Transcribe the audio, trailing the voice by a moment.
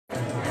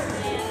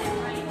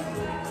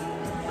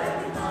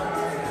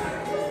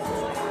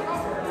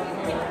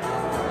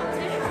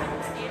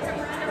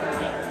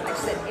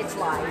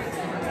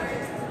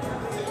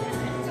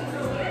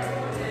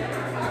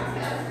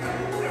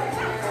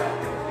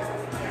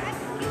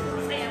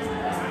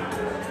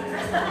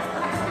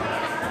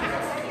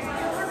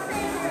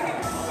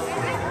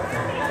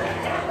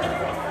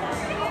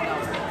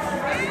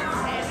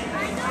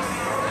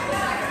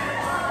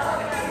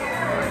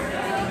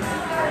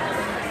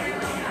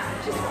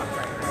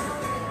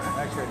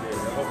sure did. I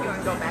hope You want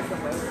to go back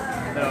and wait?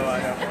 No, I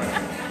don't want to.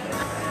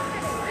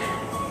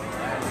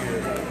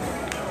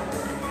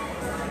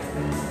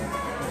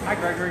 Hi,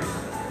 Gregory.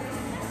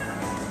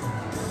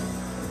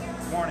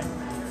 Morning.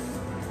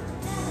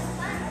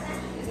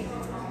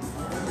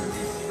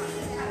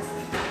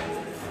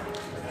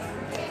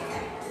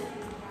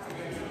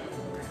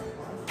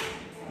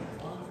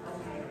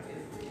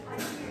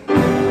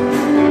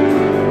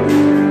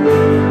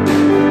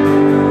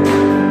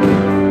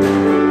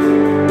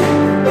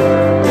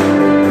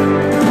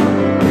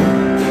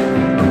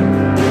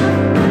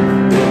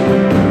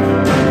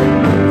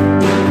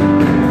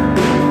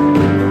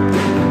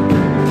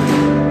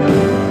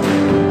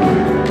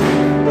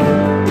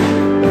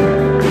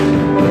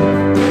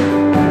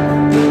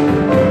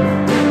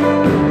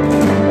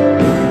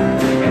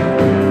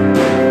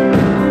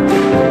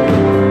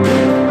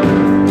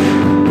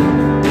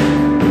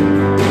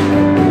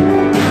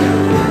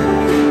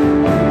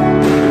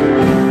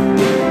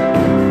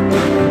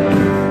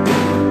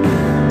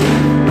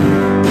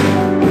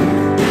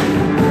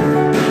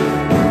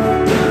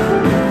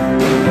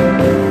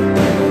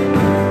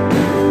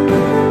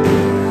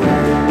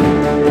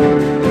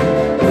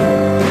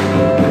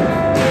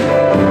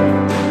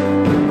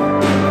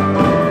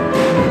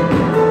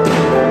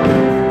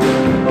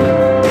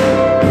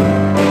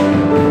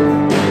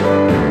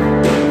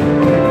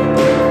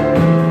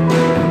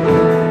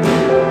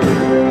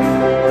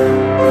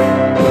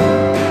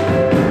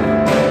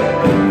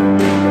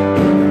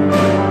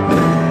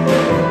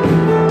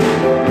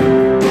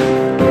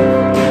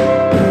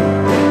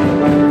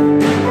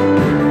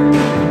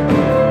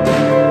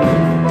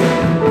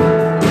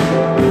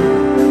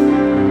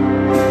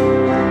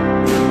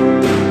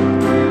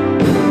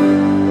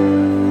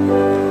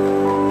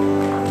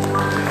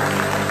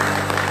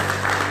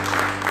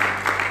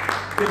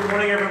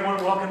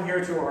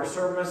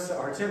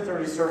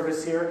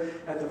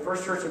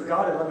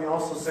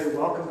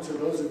 To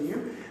those of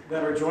you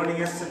that are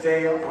joining us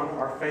today on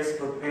our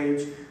Facebook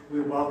page, we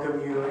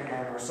welcome you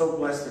and are so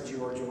blessed that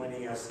you are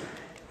joining us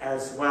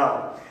as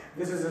well.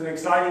 This is an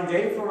exciting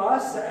day for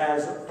us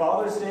as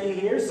Father's Day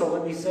here, so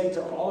let me say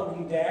to all of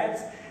you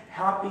dads,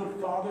 happy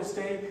Father's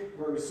Day.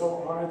 We're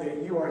so honored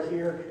that you are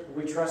here.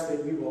 We trust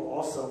that you will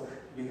also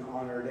be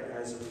honored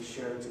as we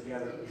share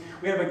together.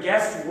 We have a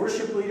guest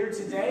worship leader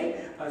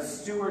today.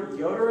 Stuart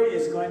Yoder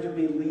is going to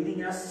be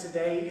leading us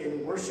today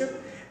in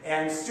worship.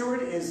 And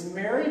Stuart is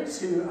married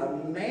to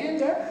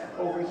Amanda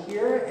over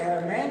here.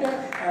 And Amanda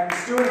and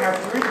Stuart have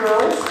 3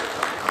 girls.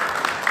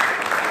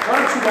 Why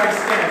don't you guys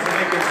stand so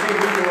they can see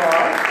who you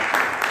are?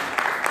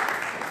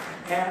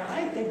 And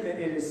I think that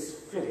it is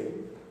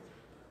fitting.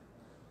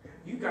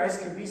 You guys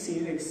can be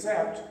seated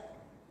except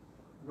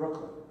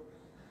Brooklyn.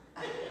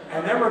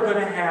 And then we're going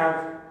to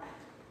have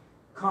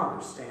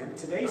Connor's stand.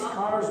 Today's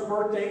Connor's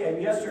birthday,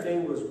 and yesterday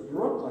was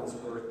Brooklyn's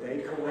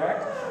birthday,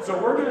 correct? So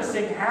we're going to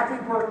sing happy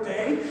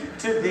birthday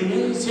to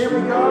these. Here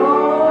we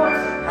go.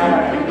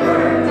 Happy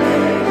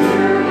birthday to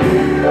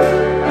you.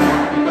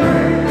 Happy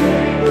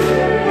birthday to you.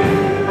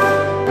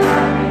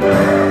 Happy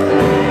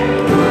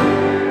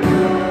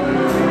birthday to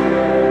you.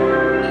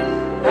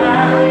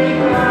 Happy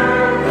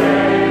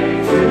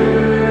birthday to you.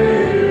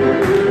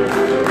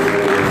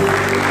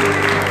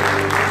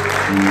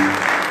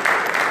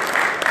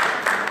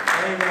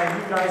 Amen.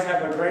 You guys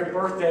have a great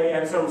birthday.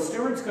 And so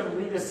Stuart's going to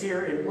lead us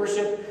here in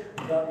worship.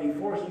 But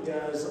before he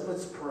does,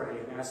 let's pray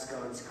and ask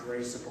God's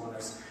grace upon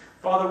us.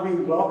 Father, we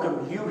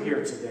welcome you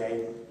here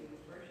today.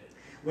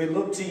 We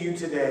look to you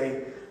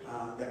today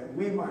that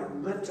we might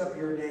lift up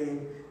your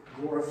name,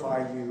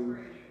 glorify you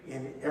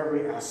in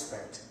every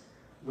aspect.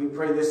 We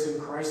pray this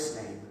in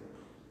Christ's name.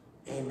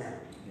 Amen.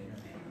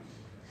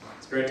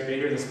 It's great to be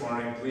here this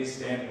morning. Please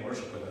stand and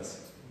worship with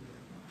us.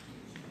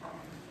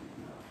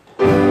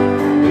 You.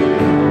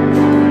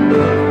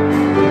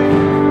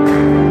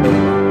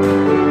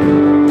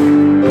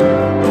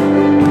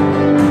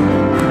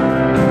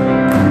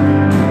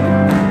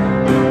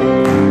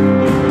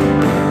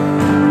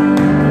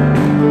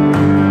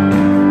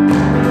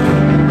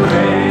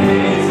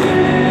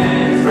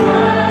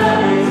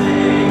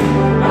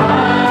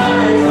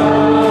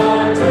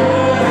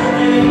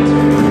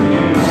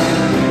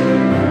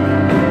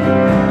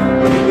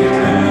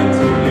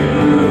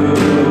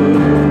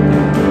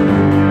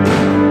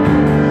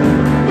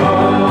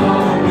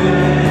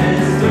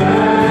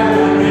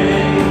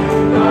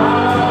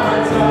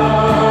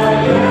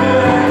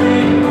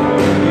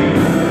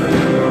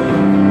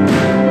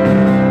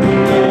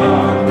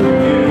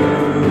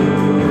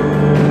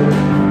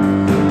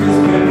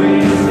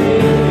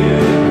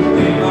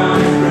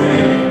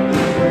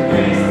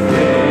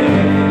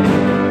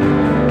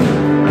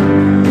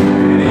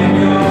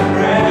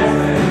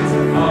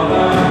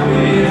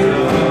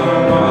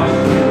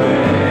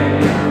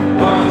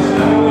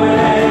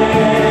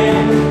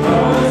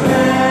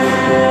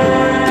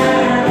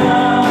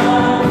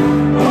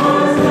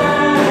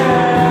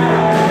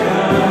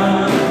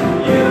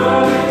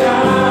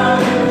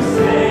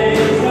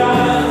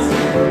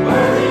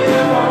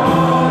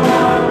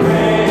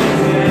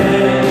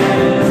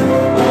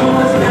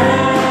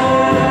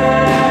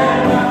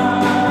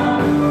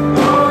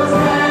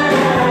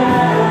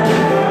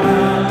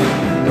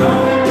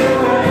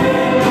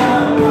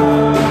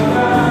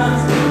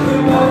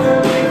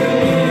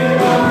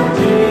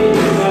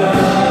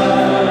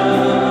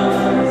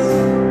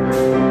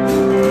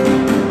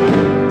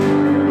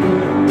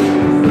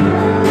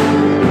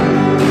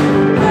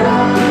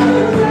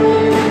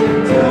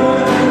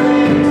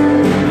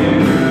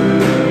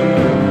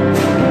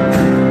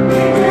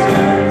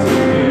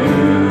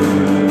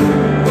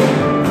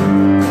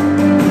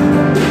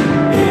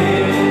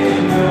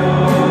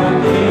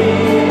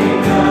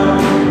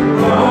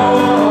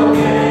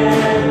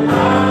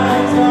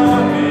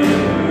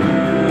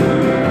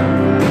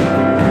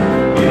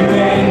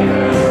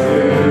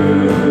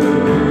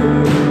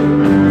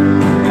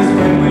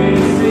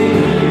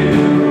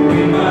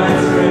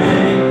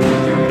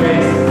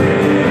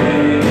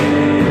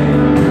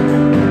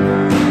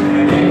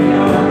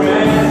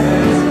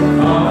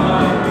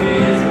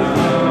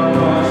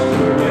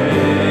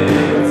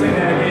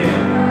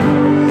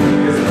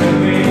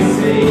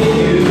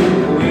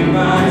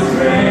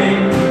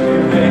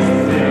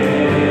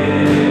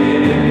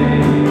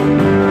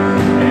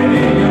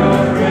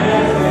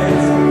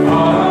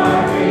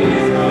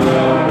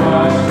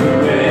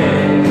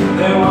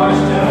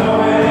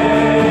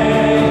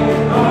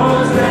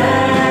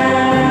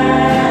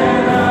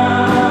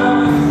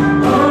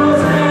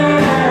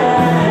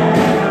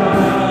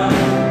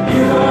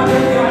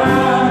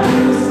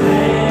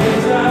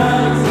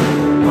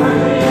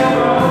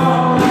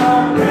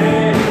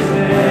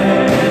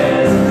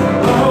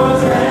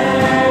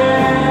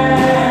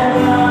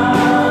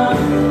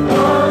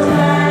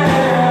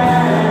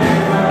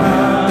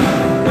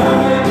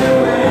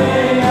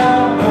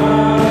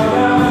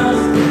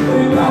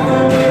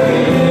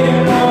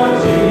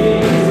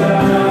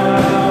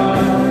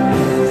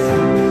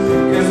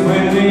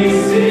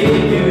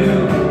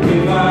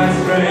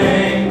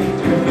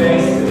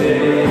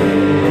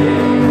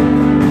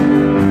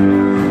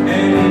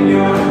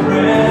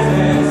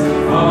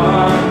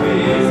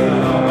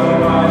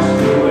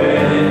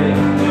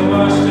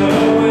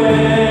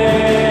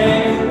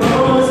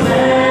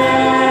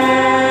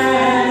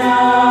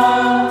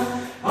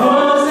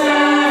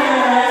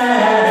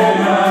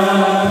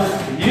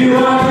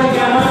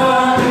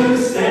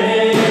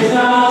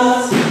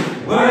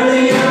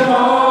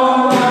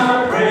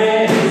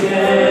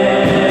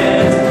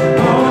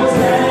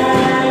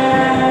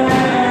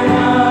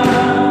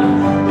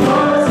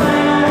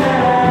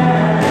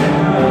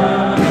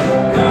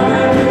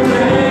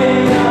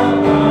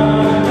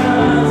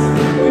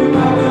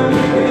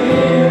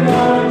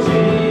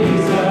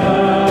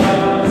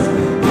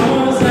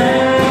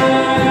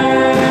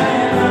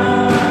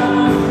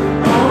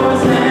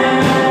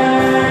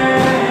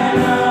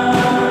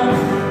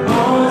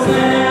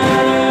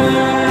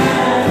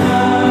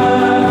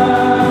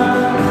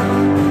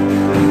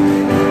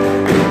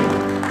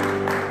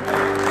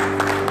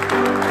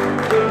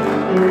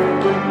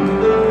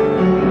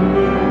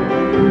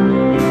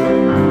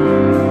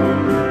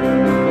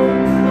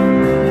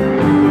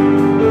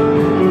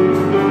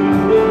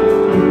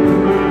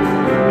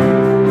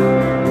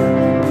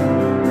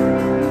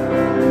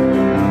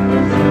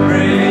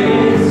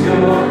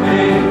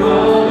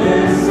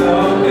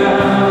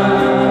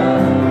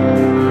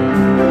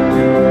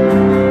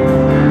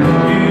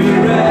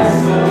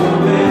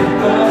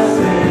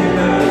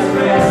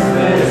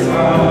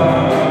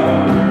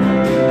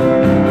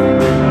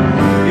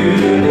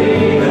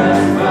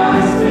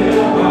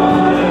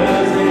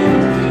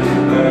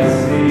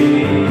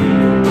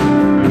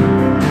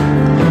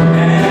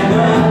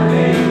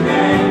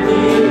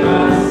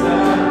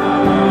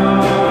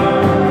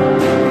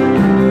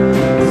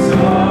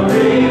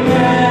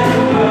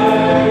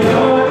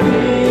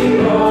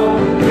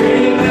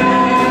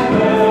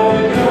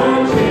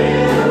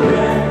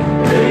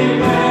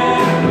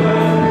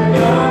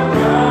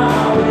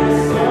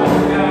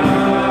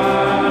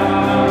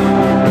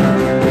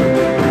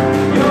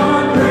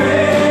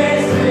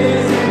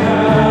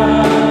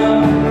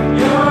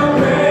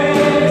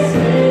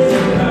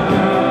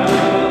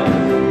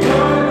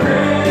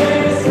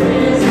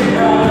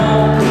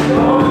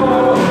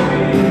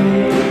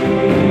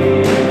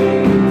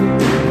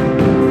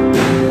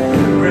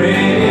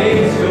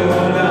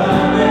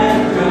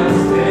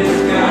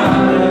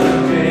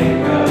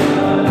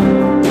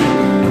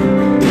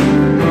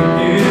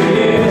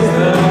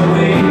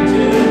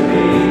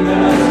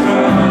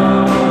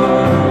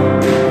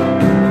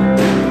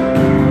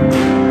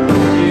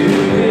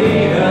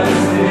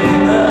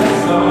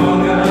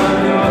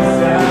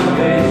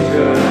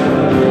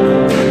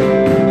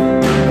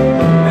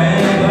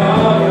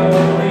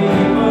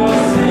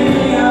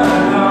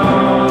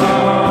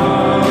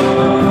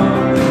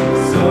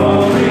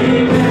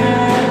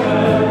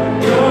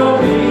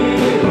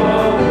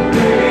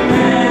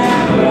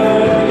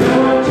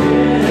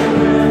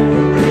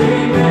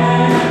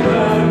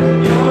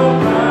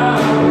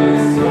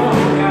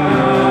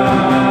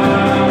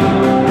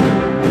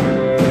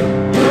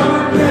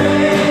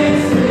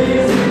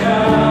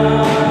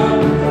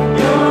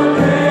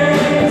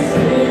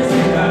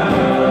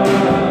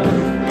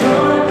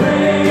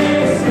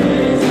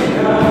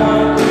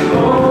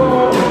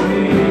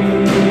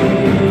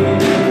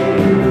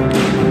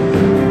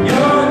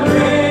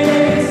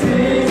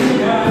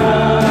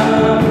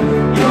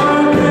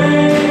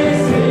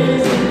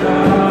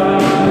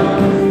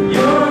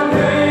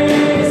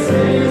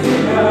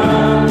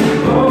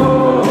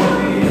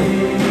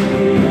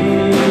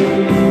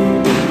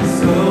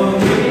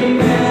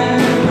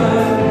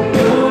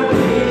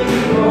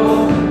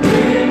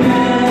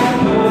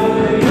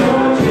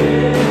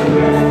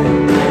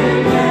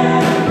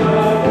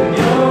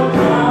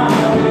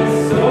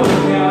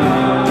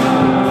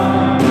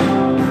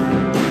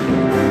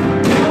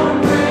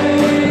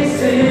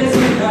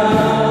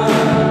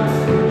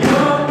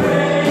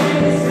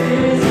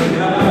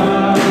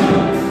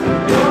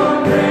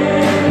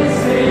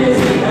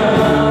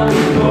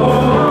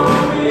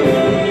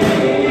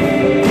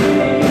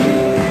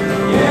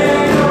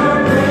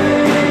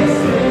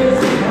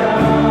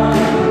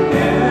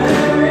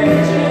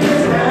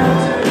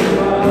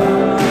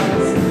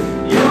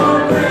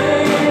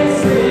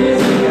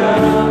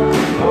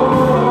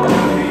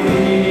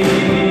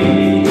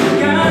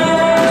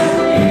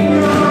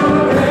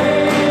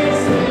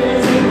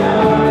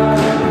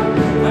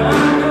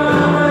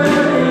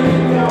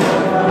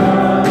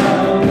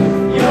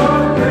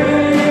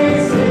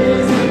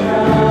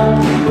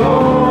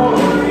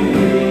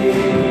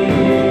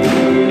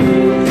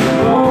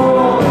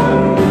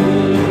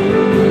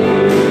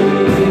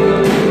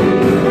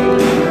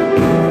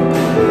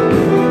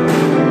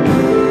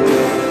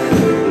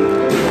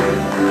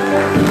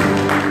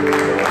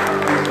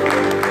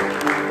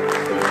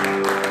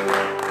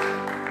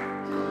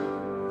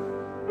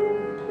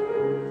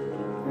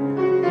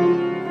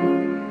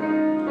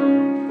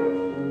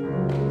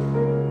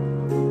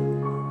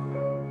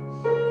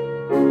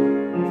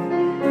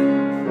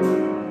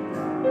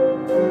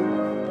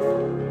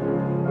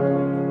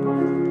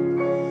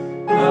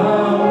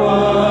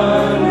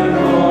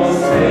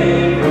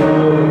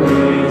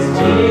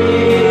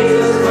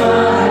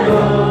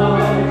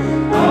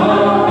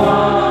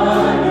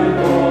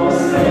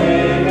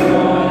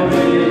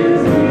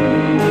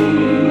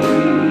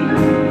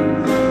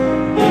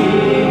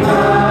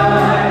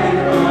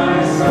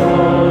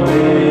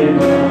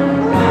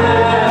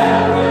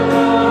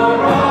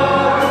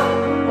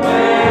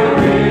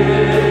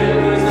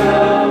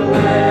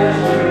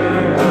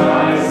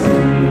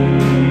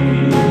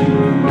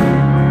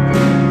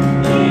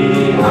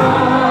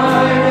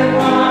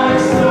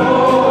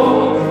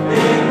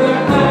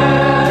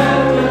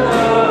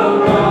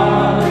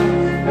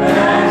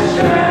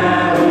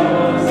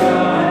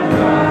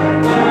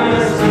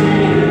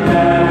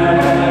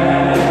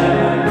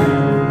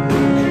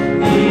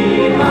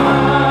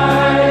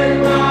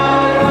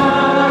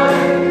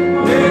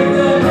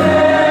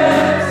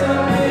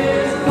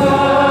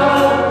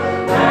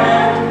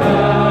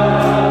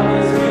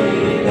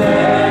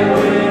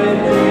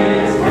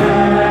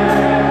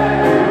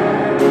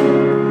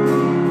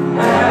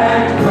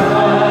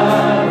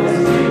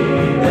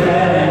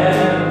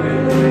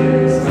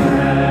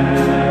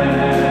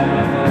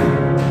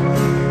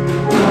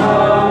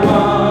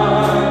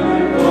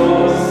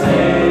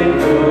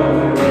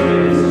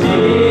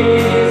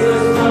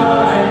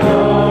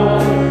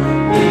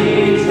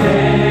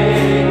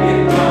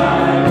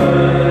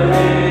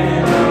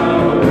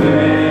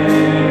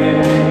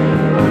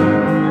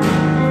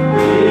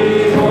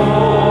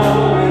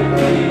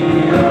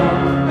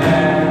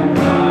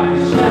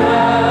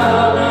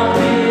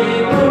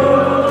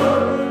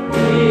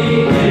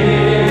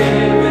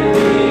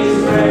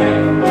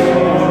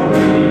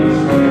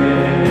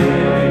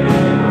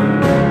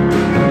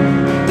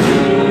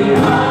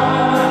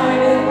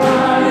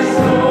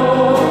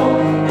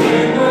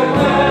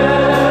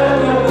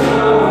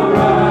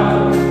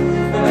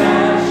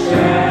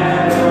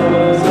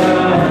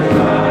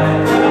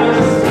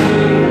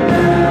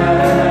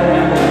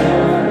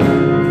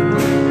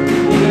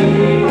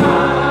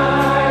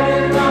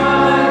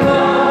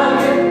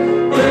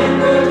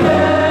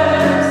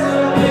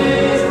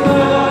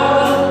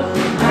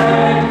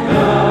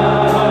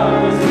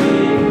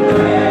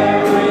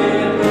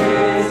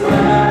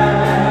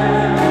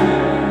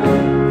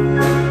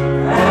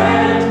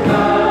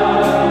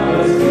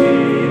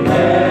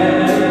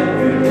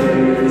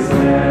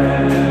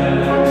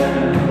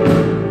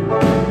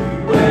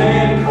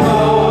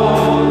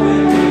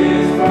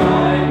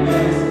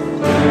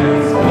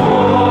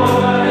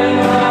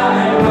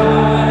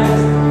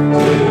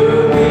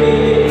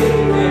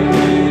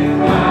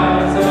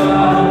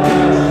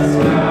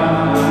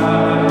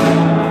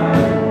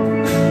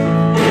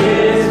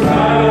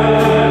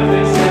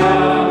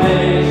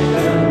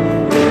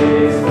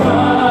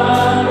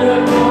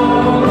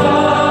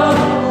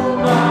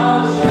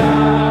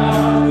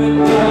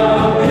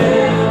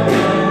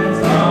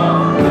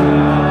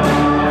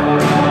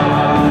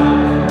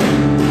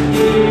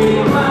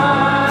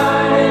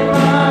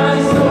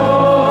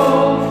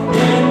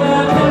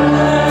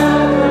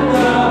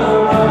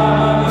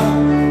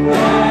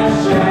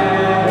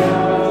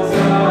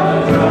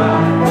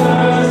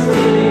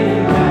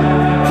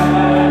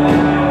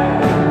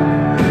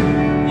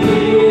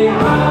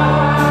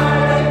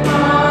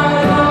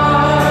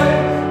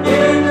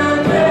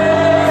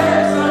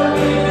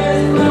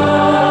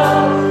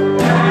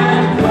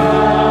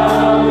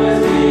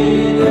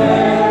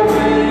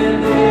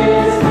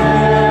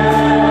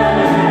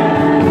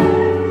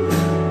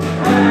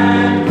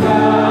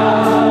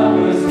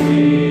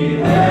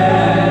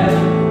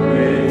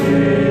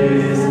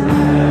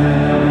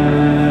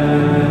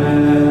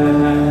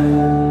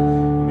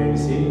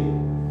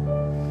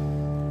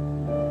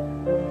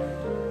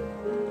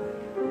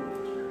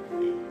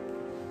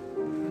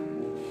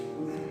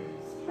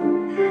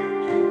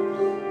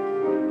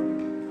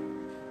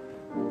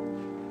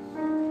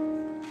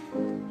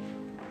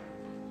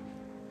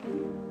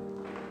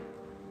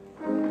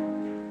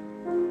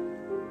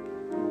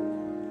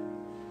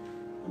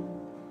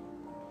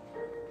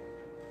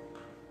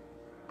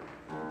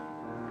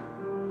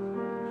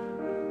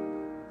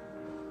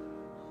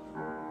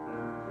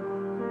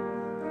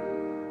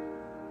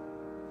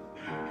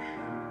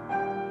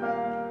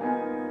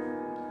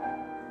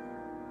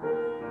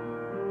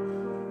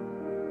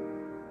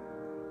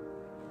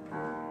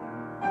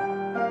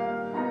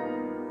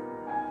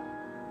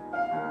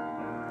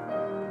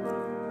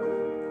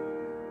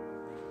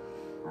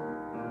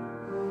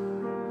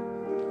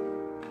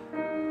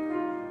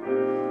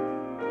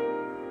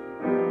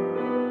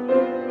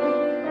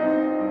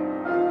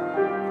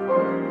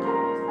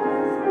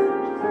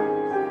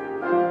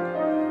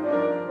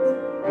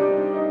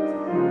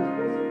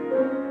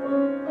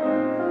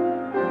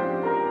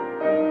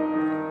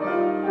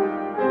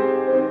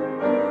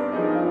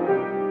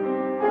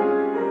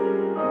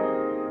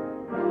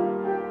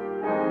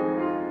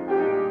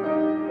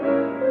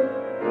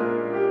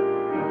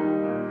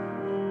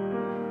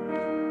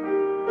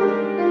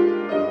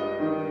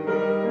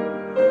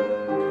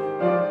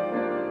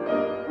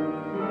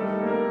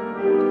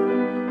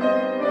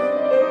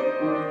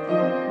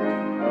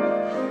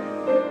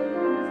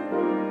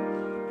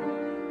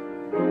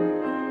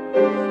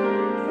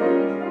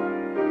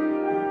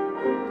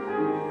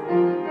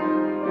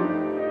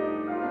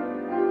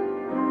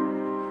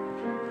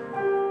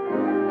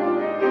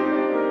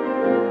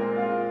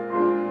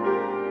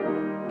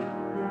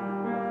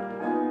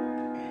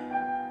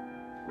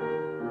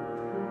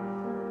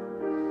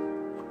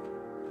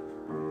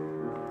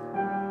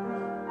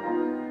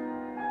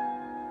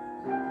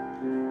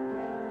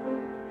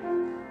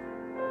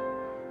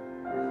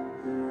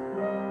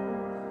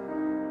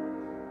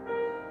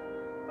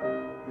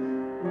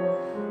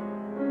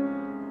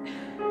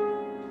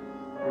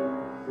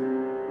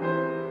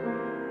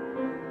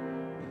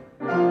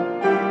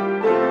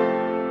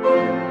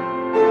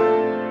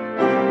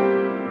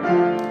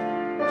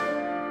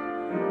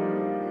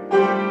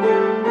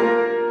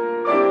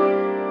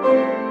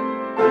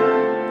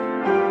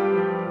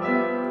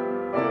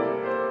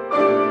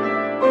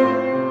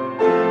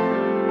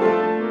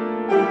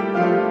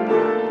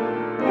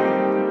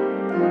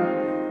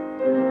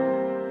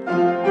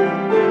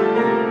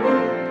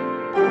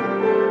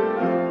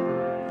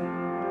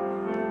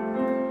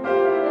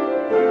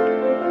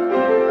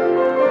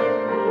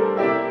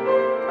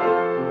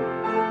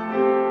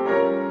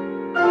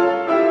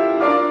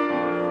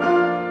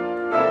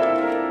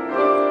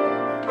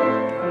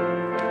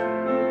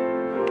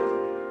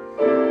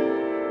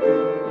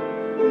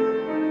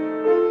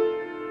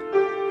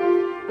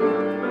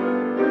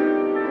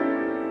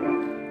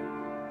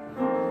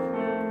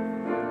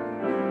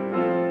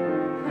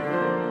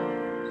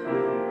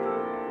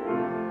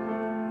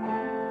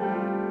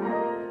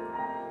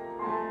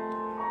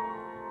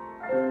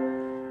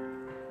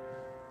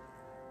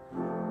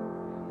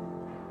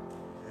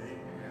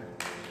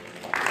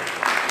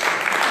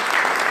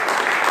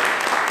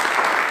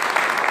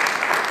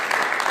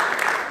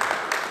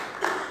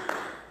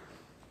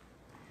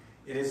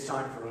 It is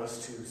time for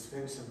us to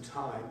spend some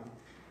time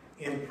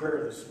in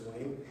prayer this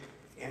morning,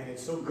 and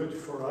it's so good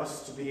for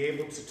us to be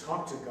able to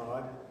talk to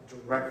God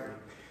directly.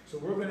 So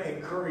we're going to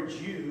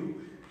encourage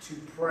you to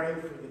pray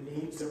for the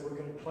needs that we're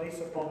going to place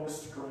up on the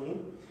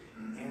screen,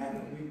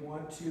 and we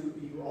want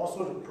you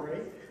also to pray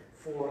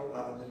for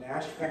the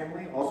Nash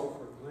family, also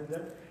for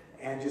Linda,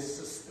 and just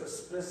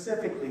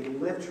specifically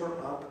lift her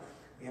up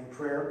in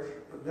prayer.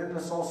 But then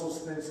let's also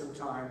spend some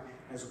time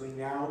as we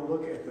now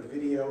look at the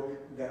video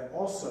that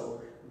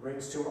also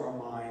brings to our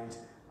mind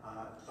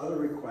other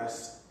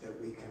requests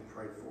that we can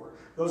pray for.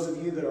 Those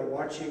of you that are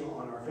watching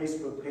on our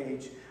Facebook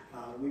page,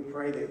 we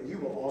pray that you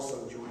will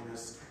also join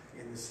us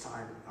in this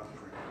time of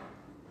prayer.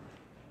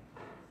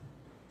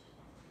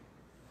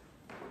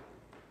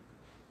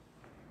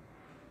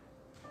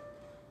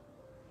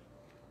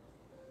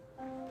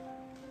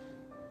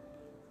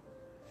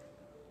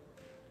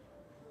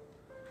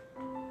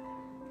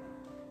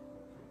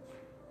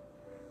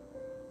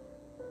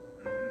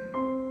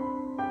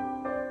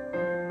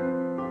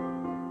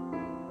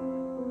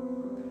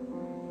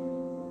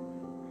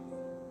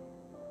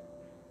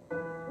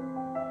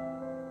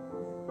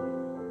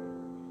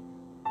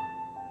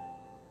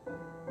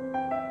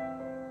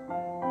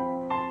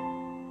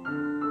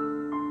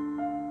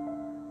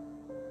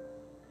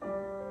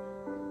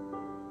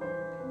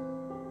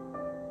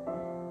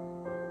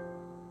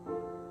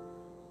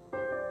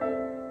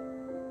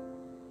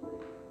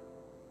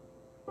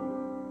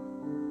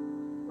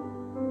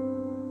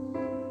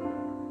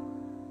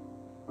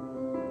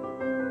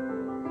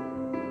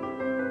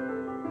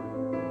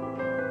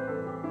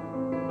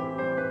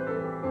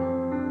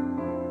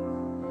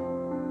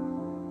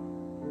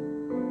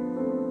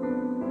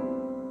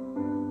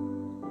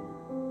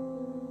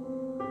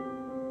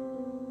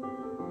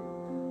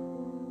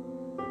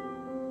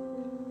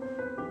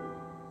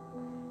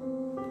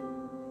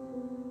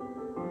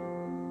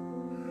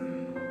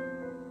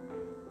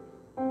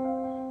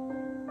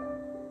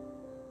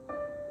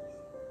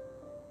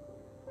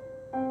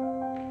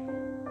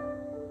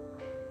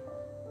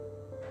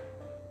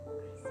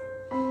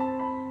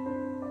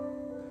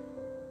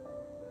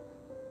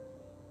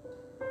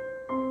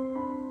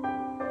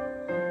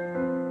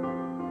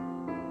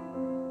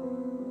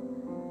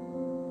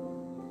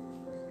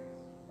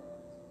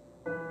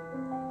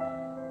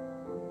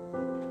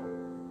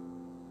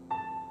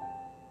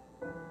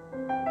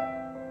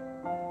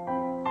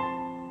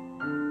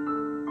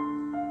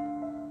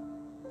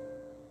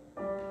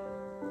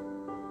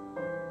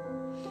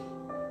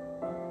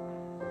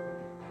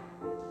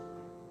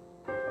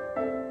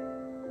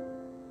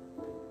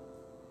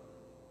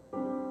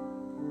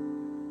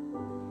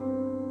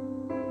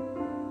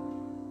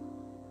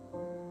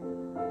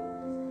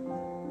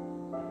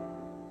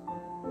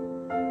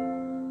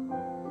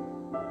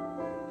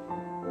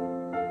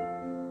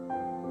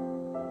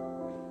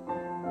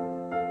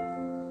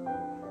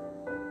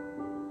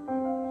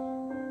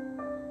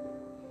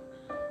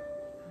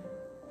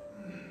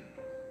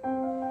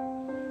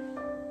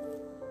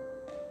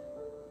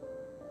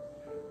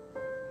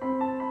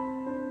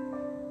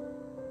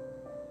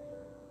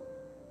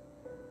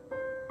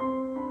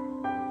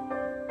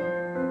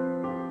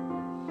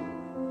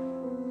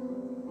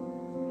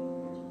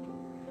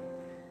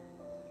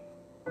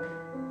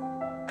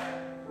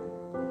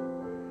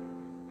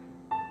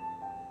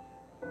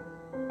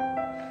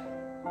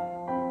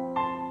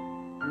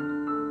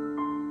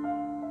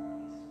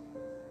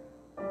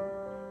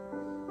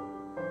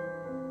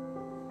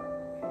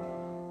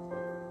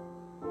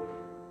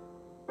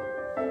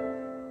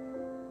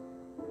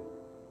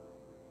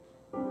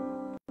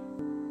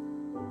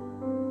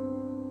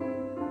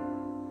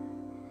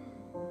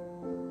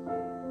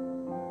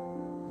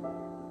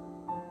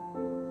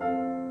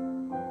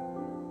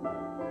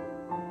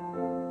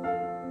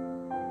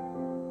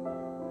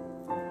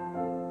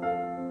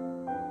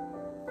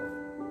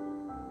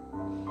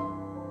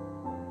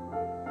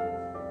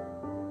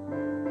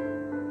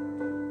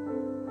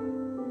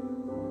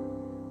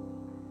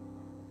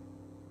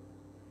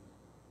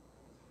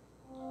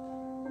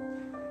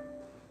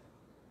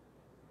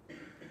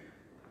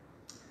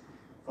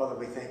 Father,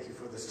 we thank you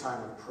for this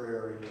time of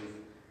prayer, and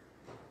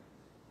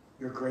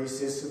your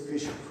grace is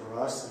sufficient for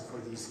us and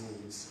for these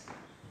needs.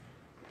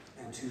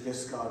 And to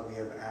this, God, we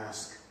have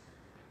asked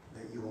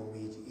that you will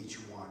meet each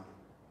one.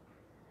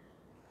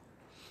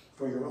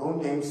 For your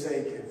own name's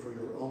sake and for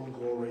your own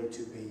glory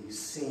to be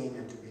seen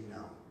and to be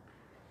known.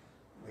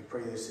 We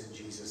pray this in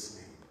Jesus'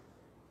 name.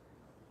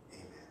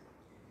 Yeah.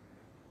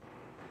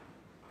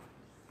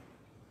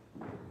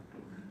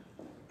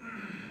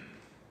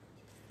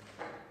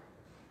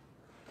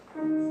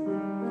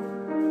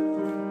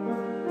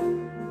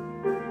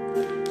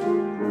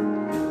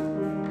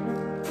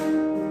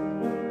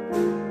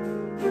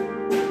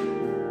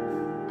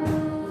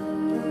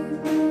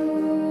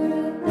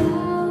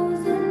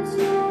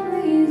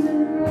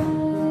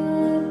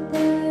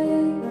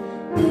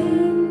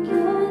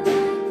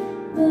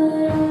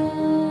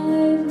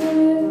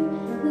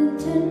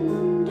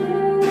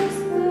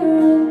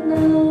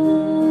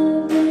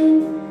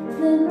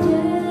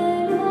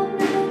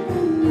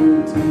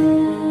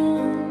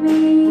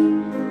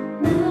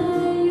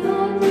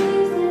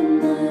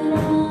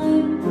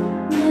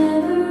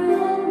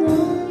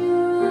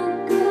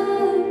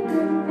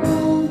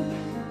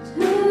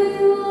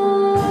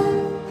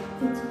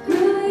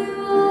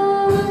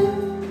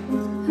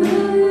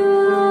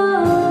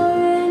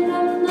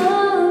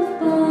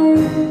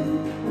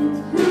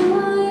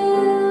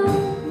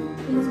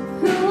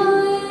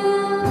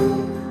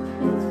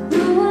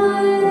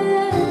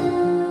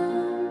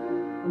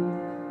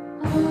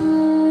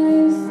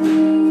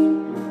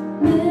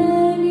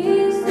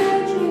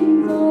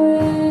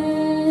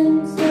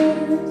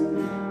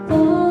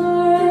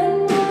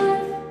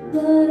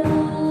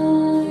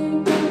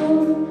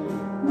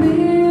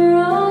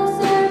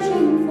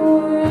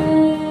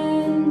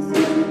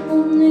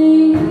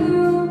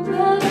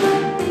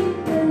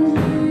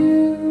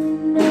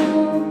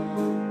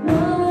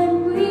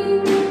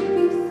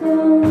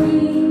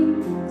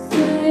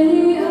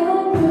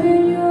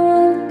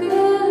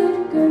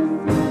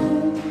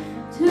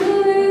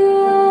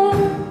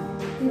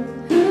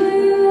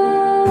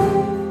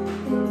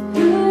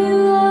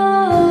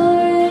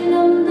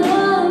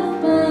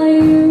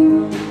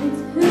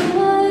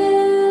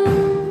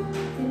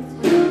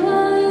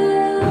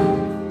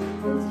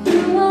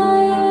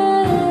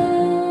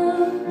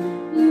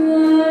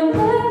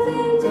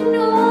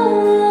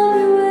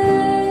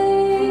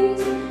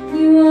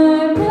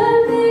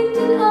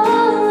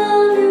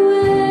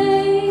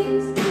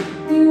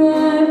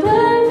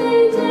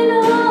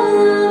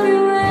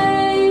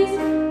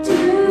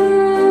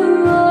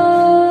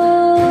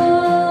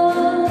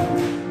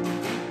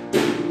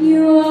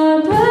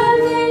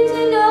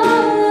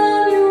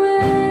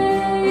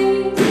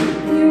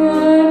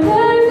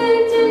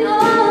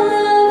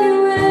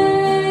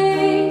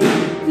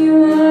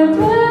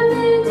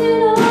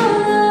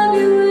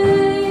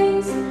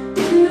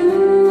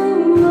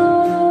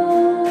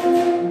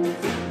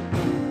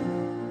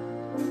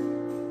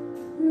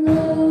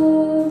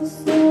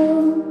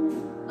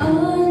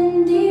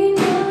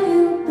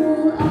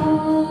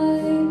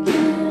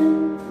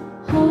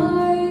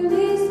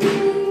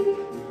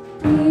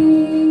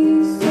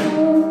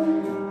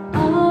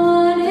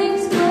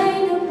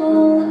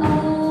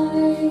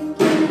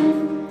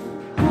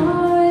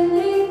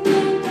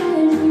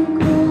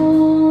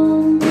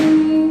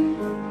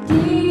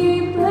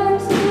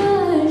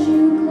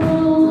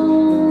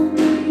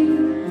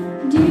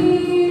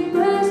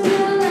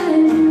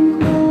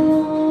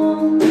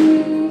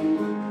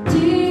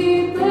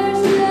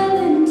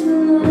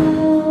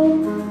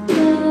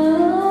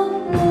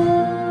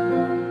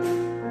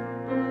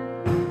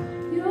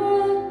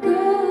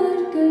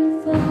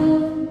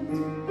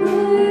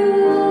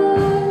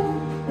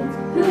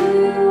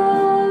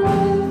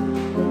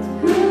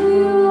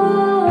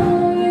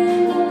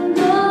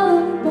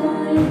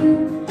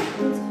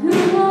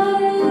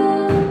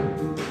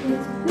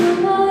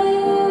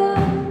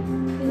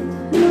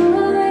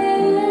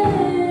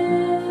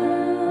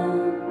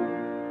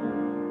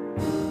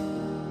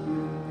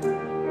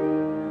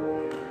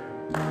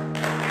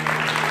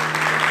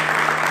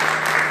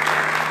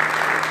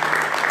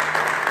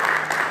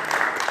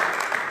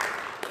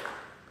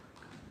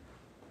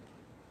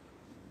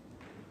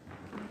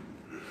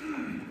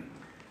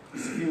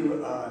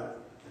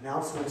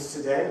 announcements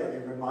today. Let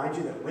me remind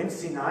you that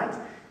Wednesday night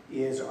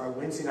is our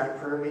Wednesday night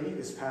prayer meeting.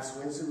 This past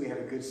Wednesday we had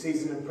a good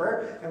season in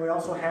prayer, and we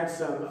also had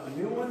some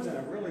new ones and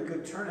a really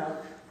good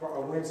turnout for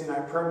our Wednesday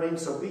night prayer meeting.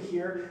 So be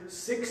here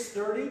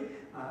 6:30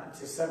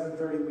 to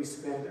 7:30. We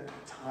spend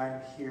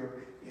time here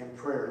in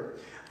prayer.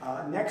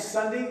 Next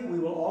Sunday we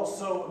will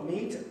also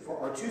meet for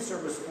our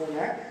two-service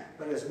format,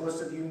 but as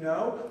most of you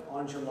know,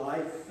 on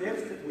July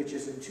 5th, which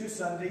is in 2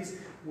 Sundays,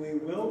 we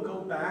will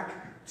go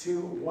back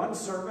to one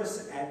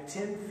service at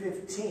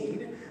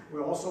 10:15. We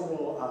also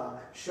will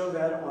show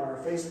that on our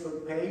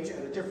Facebook page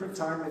at a different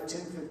time at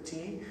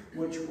 10:15,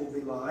 which will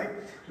be live.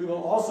 We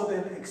will also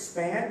then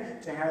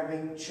expand to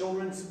having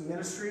children's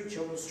ministry.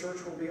 Children's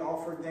church will be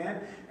offered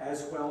then,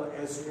 as well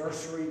as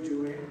nursery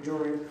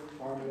during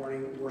our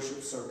morning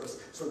worship service.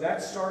 So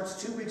that starts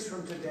 2 weeks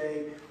from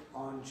today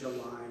on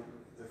July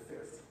the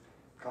 5th.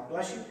 God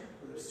bless you.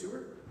 Brother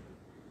Stuart.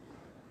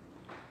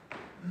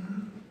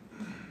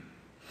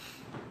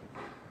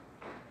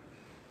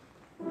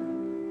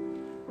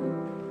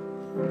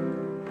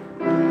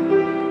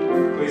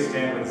 Please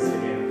stand with us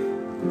again.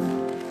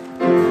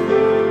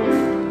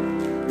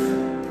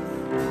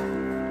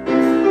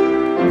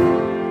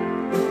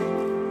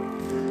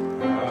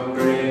 How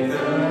great the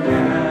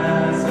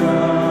chasm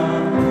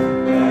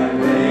that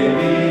lay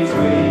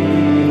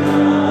between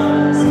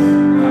us,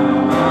 how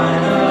high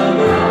the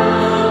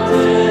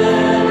mountain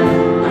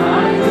I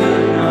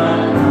could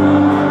not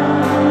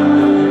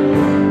climb.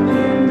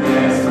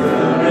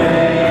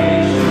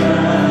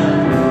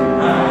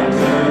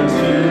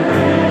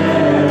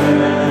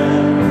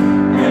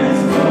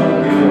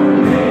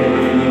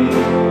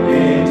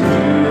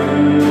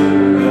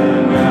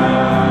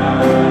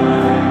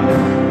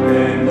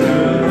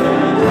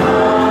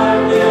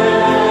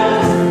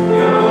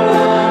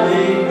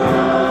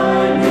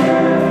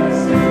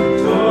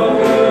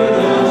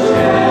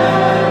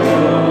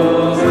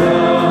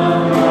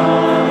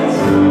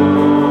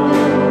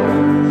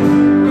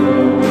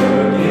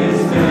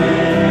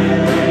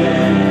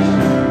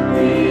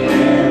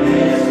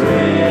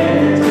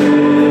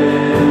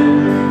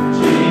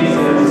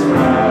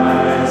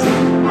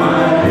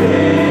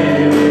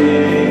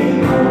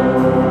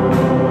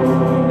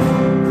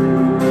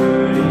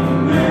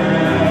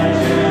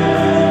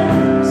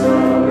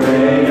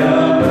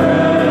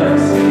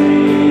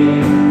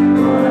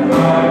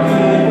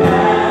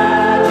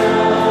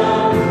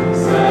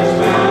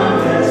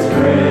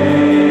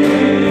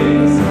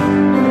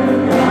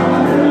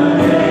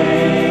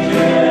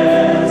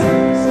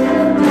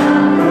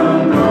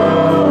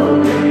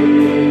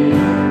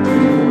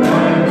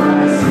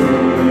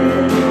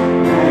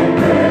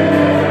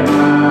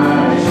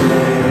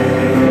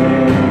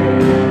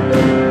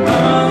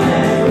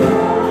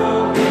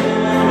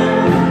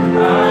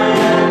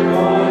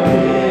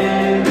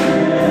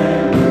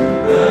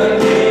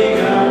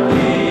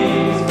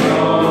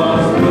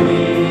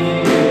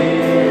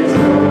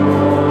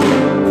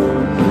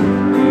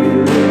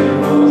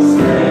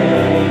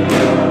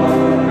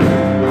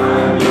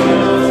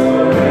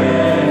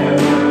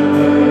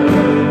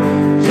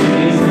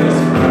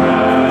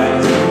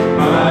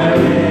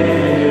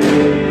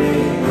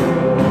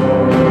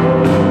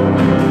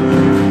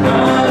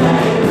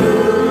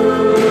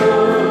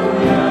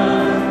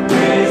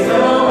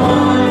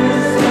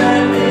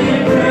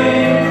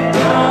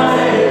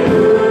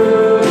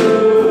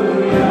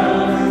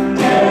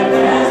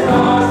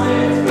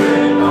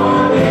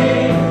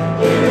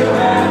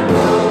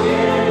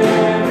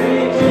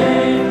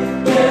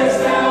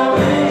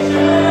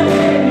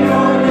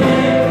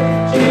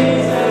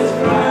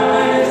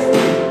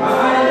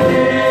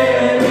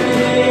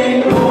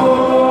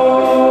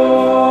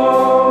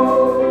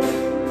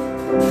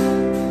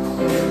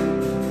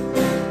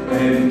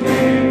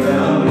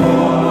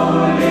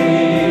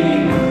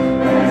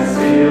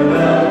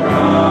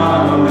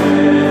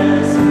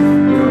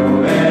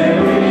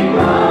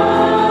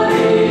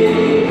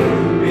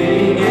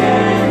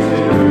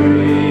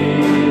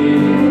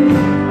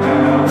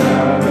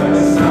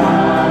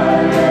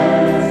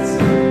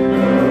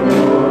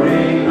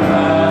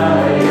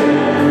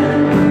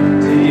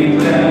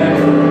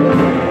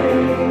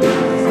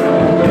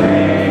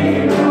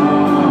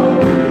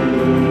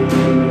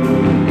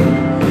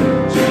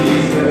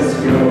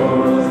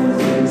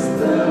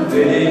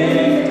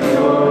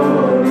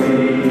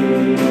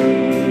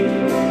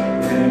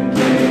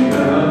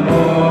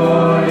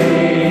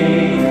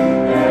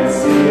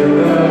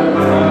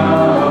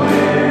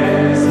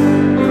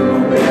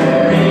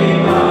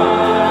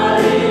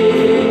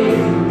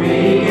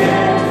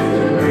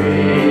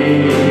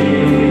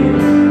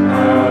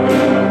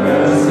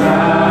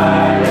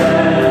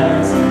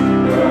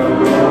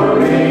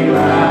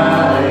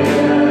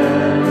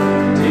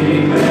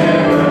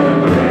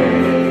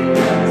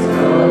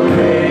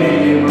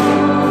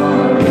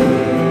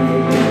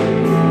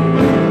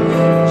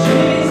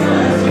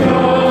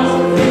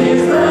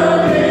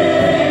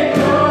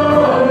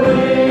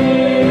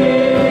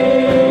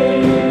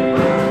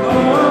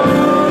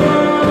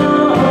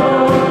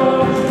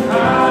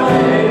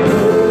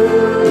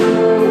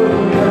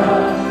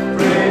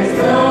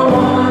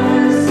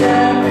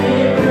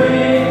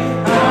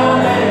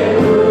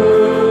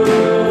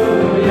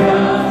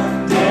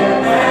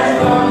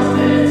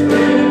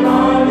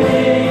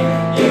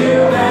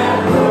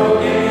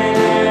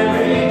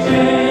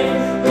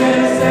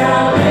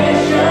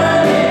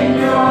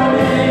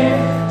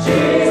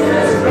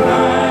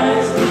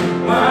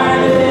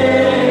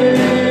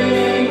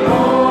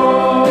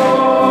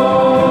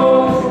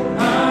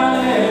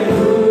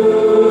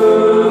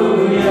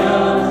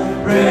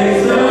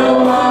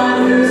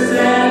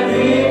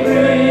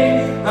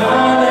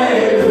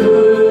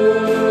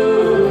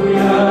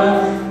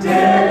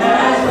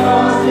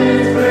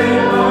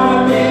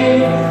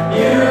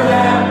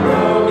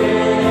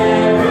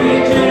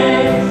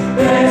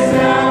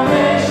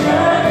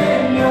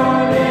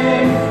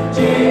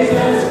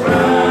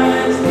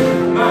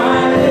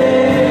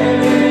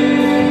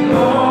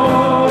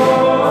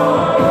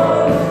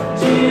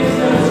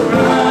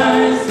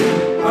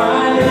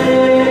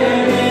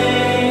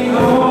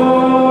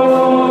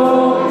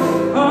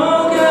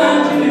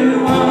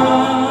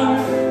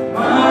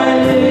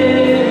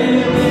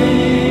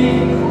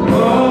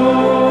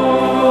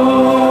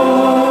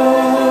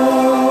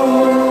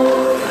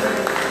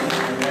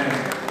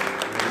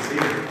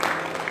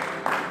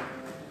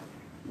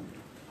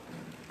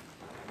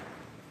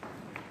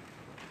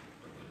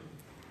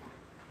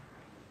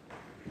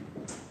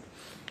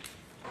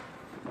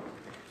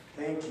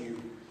 thank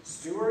you,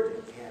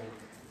 Stuart and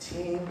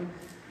team,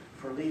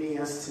 for leading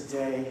us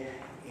today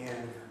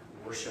in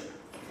worship.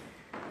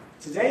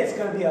 Today it's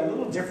going to be a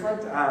little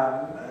different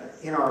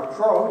in our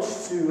approach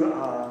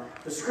to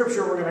the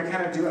scripture. We're going to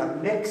kind of do a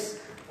mix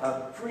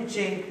of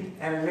preaching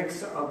and a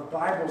mix of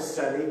Bible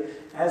study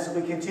as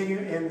we continue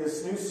in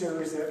this new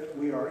series that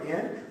we are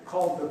in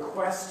called The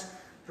Quest,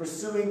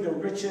 Pursuing the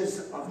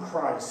Riches of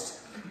Christ.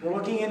 We're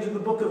looking into the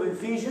book of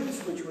Ephesians,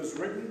 which was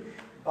written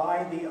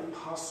by the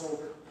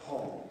Apostle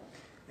Paul.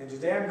 And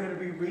today I'm going to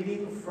be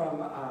reading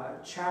from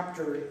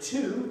chapter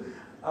 2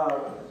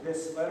 of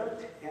this letter.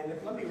 And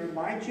let me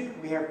remind you,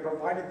 we have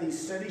provided these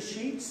study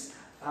sheets.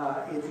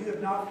 If you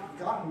have not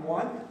gotten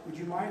one, would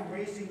you mind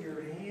raising your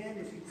hand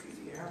if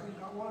you haven't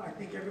got one? I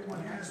think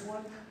everyone has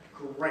one.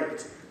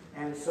 Great.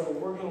 And so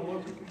we're going to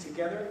look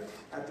together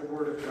at the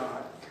Word of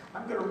God.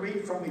 I'm going to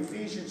read from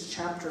Ephesians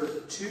chapter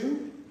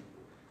 2,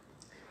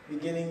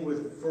 beginning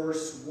with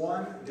verse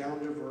 1 down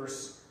to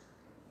verse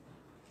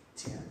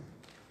 10.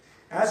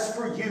 As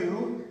for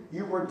you,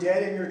 you were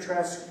dead in your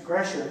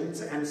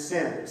transgressions and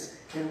sins,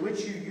 in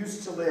which you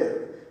used to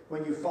live,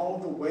 when you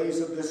followed the ways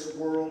of this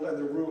world and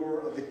the ruler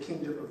of the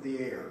kingdom of the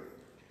air,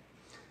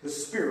 the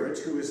Spirit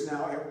who is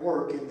now at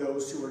work in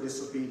those who are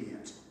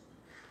disobedient.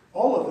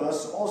 All of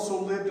us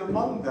also lived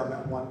among them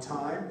at one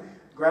time,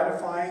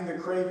 gratifying the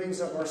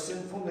cravings of our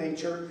sinful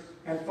nature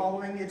and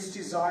following its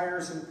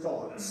desires and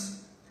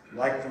thoughts.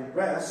 Like the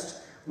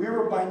rest, we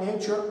were by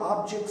nature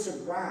objects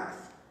of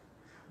wrath.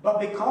 But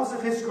because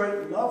of his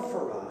great love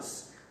for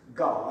us,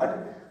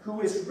 God, who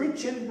is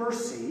rich in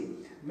mercy,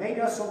 made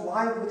us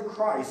alive with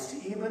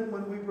Christ even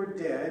when we were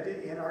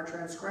dead in our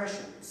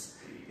transgressions.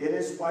 It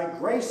is by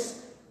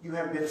grace you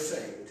have been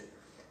saved.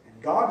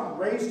 And God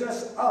raised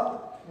us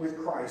up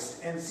with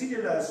Christ and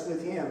seated us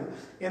with him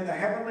in the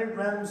heavenly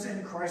realms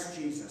in Christ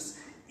Jesus,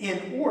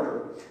 in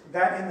order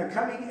that in the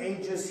coming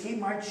ages he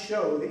might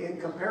show the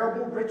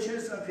incomparable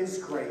riches of his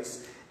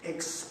grace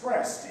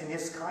expressed in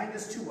his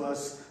kindness to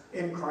us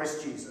in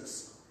Christ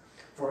Jesus.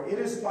 For it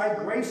is by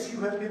grace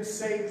you have been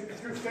saved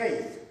through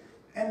faith,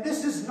 and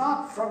this is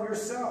not from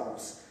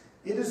yourselves.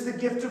 It is the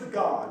gift of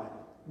God,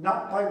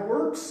 not by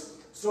works,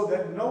 so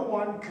that no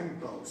one can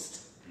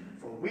boast.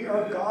 For we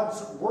are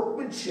God's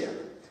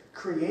workmanship,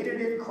 created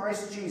in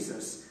Christ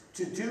Jesus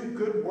to do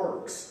good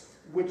works,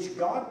 which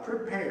God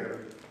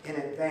prepared in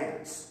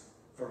advance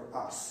for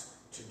us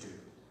to do.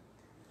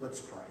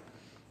 Let's pray.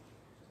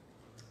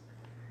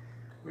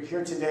 We're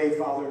here today,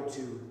 Father,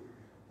 to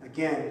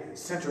again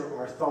center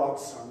our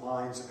thoughts, our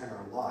minds, and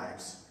our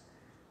lives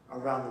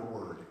around the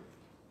Word.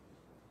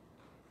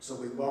 So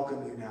we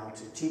welcome you now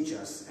to teach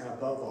us, and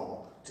above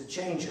all, to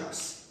change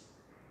us.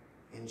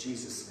 In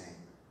Jesus'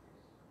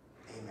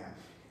 name, amen.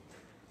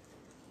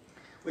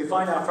 We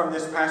find out from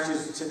this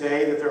passage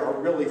today that there are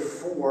really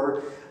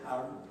four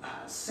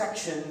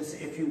sections,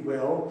 if you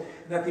will,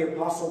 that the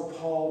Apostle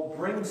Paul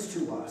brings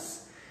to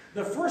us.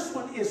 The first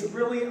one is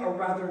really a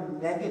rather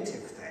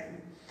negative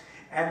thing,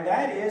 and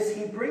that is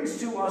he brings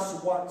to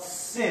us what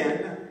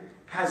sin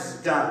has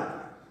done.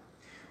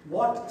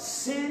 What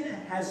sin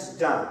has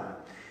done.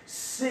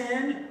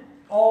 Sin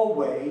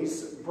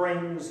always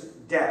brings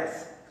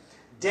death.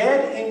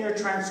 Dead in your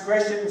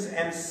transgressions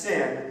and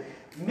sin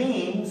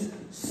means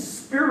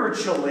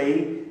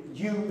spiritually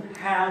you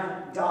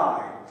have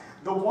died.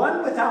 The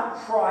one without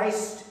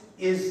Christ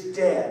is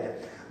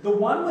dead. The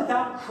one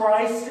without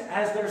Christ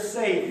as their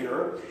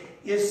Savior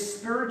is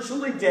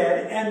spiritually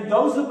dead. And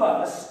those of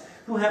us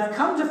who have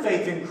come to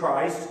faith in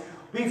Christ,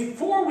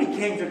 before we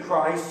came to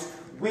Christ,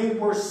 we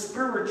were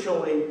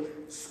spiritually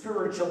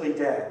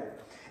dead.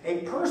 A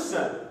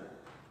person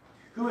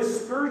who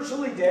is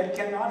spiritually dead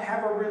cannot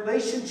have a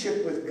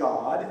relationship with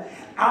God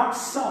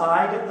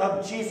outside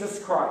of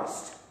Jesus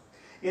Christ.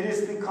 It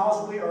is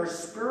because we are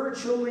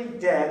spiritually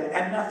dead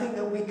and nothing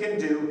that we can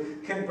do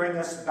can bring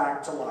us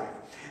back to life.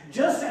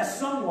 Just as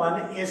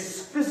someone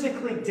is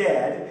physically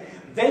dead,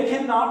 they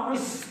cannot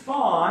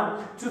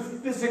respond to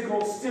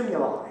physical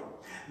stimuli.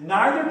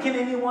 Neither can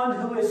anyone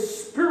who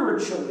is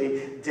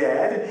spiritually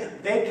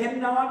dead. They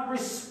cannot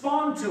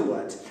respond to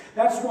it.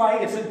 That's why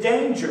it's a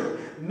danger.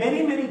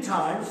 Many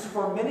times,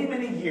 for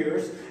many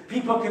years,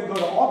 people can go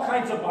to all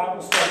kinds of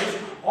Bible studies,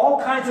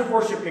 all kinds of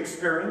worship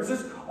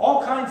experiences,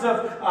 all kinds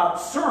of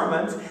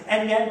sermons,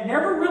 and yet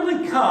never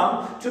really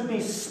come to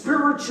be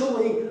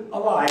spiritually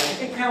alive.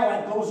 It kind of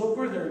like goes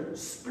over their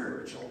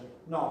spiritual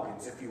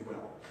noggins, if you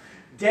will.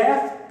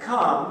 Death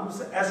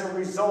comes as a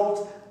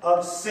result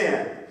of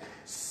sin.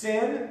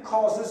 Sin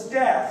causes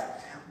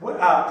death.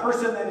 A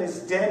person that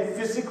is dead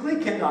physically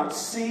cannot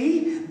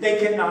see, they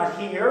cannot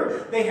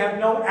hear, they have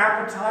no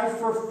appetite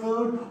for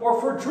food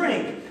or for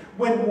drink.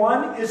 When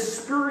one is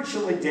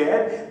spiritually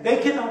dead, they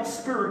cannot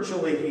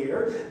spiritually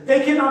hear,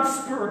 they cannot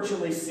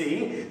spiritually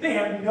see, they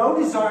have no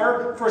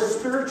desire for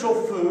spiritual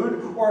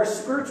food or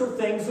spiritual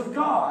things of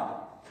God.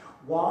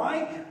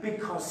 Why?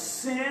 Because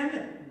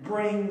sin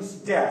brings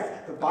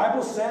death. The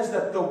Bible says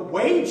that the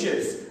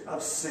wages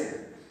of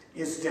sin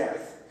is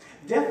death.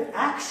 Death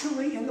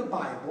actually in the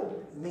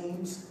Bible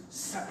means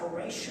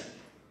separation.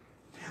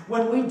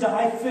 When we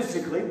die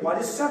physically, what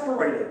is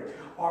separated?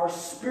 Our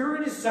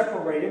spirit is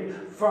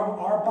separated from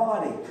our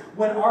body.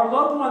 When our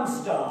loved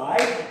ones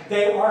die,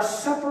 they are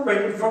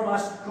separated from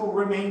us who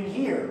remain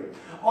here.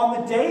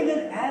 On the day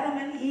that Adam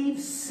and Eve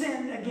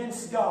sinned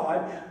against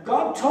God,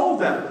 God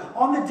told them,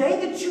 on the day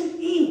that you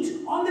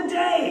eat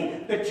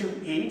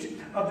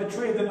of the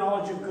tree of the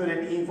knowledge of good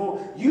and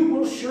evil, you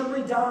will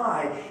surely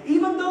die.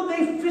 Even though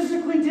they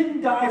physically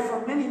didn't die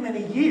for many,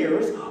 many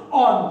years,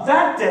 on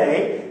that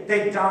day,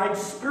 they died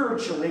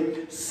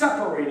spiritually,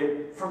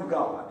 separated from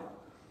God.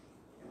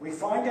 We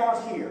find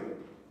out here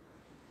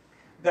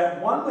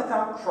that one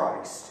without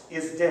Christ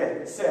is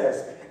dead. It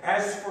says,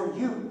 as for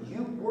you,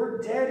 you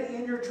were dead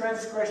in your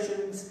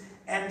transgressions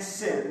and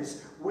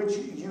sins, which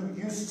you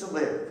used to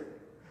live.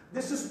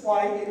 This is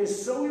why it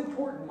is so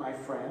important, my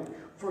friend,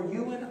 for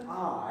you and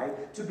I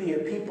to be a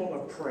people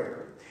of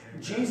prayer.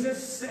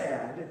 Jesus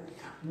said,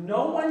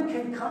 no one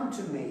can come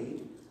to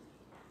me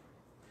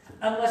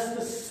unless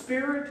the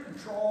Spirit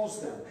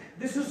draws them.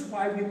 This is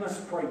why we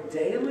must pray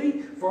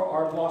daily for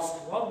our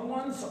lost loved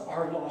ones,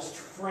 our lost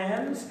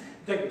friends,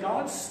 that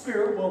God's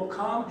Spirit will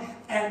come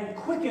and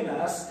quicken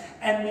us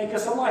and make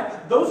us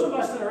alive. Those of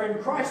us that are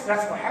in Christ,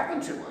 that's what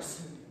happened to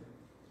us.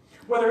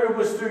 Whether it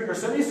was through your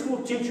Sunday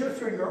school teacher,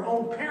 through your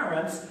own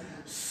parents,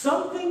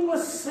 something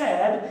was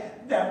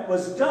said that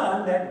was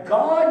done that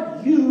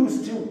God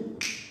used to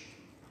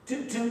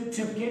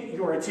get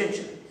your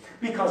attention.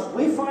 Because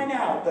we find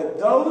out that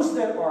those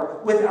that are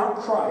without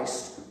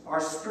Christ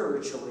are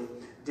spiritually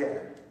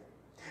dead.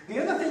 The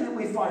other thing that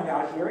we find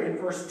out here in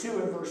verse 2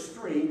 and verse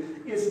 3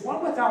 is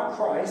one without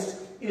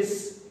Christ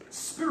is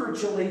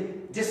spiritually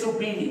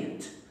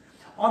disobedient.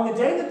 On the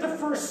day that the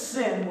first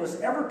sin was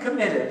ever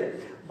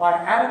committed by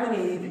Adam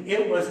and Eve,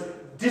 it was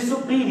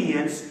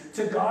disobedience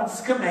to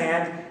God's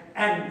command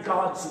and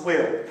God's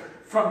will.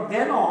 From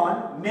then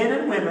on, men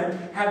and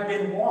women have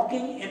been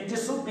walking in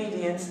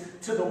disobedience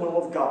to the will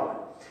of God.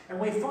 And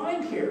we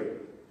find here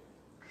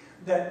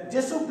that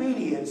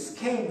disobedience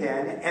came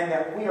then, and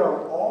that we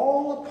are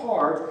all a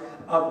part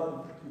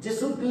of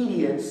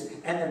disobedience,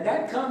 and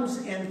that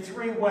comes in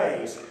three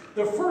ways.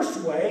 The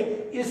first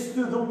way is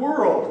through the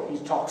world he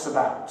talks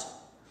about.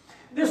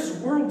 This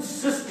world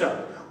system,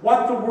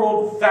 what the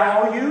world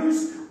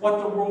values,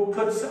 what the world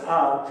puts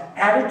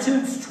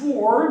attitudes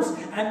towards,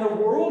 and the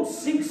world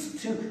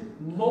seeks to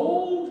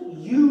mold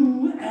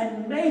you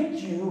and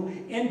make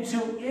you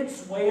into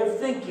its way of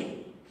thinking.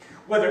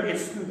 Whether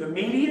it's through the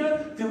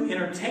media, through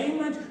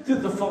entertainment, through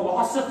the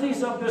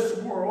philosophies of this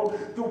world,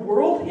 the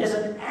world is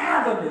an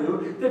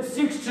avenue that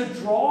seeks to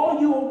draw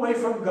you away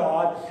from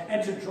God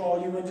and to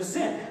draw you into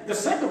sin. The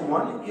second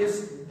one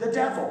is the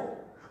devil.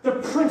 The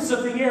prince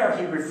of the air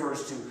he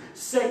refers to,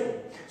 Satan.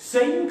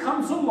 Satan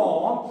comes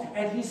along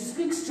and he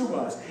speaks to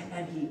us.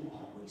 And he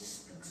always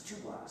speaks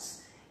to us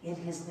in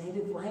his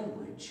native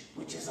language,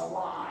 which is a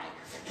lie.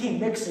 He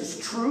mixes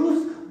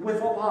truth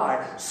with a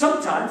lie.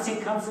 Sometimes he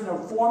comes in a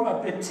form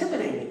of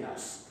intimidating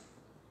us,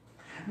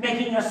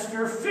 making us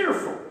feel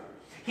fearful.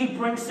 He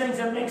brings things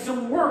that makes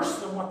them worse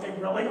than what they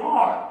really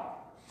are.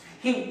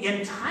 He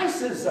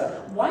entices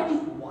us. Why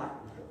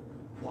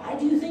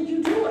do you think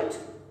you do it?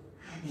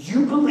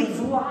 You believe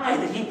the lie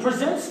that he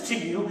presents to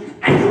you,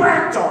 and you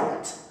act on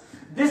it.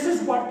 This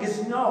is what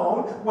is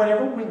known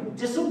whenever we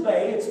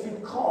disobey, it's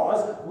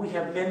because we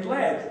have been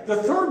led. The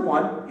third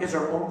one is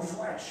our own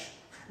flesh.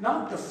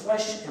 Not the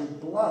flesh and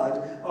blood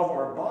of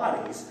our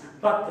bodies,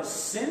 but the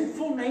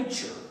sinful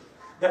nature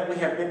that we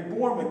have been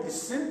born with. The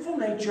sinful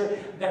nature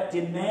that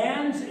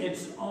demands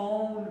its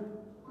own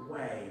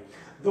way.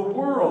 The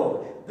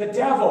world, the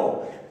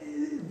devil,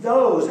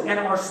 those and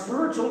our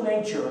spiritual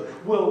nature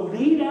will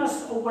lead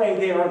us away.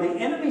 They are the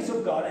enemies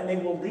of God, and they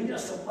will lead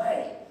us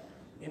away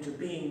into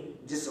being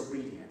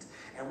disobedient.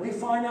 And we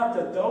find out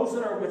that those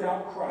that are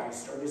without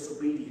Christ are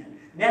disobedient.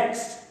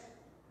 Next,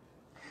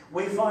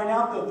 we find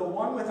out that the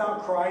one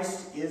without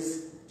Christ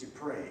is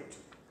depraved.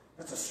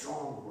 That's a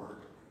strong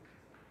word.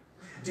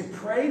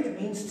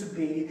 Depraved means to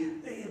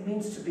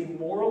be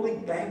morally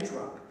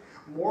bankrupt,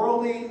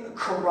 morally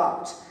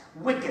corrupt,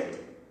 wicked.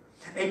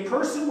 A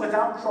person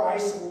without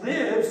Christ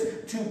lives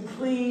to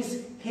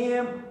please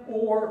him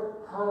or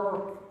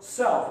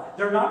herself.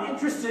 They're not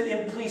interested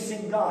in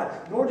pleasing God,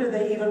 nor do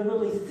they even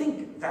really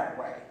think that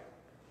way.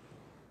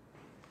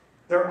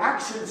 Their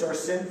actions are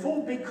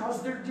sinful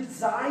because their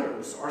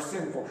desires are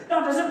sinful.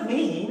 Now, it doesn't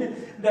mean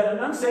that an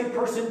unsaved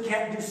person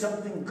can't do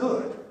something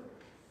good.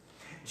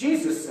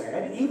 Jesus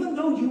said, even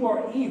though you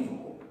are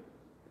evil,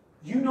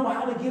 you know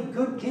how to give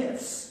good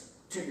gifts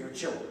to your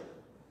children.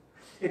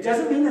 It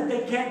doesn't mean that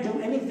they can't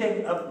do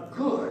anything of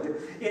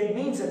good. It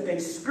means that they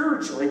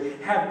spiritually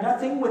have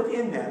nothing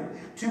within them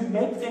to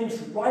make things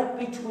right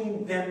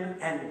between them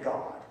and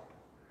God.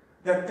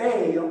 That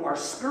they are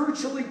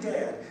spiritually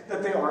dead,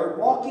 that they are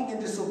walking in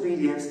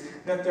disobedience,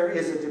 that there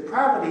is a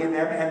depravity in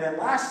them. And then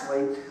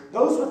lastly,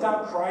 those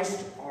without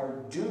Christ are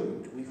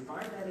doomed. We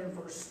find that in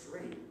verse 3.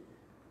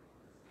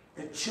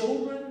 The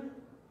children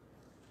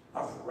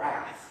of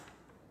wrath.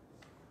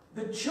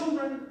 The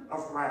children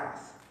of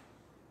wrath.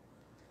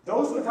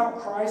 Those without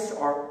Christ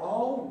are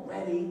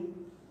already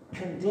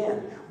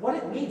condemned. What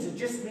it means, it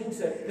just means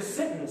that the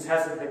sentence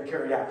hasn't been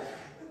carried out.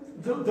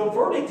 The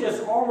verdict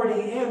is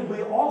already in.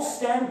 We all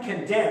stand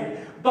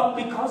condemned. But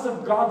because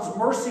of God's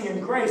mercy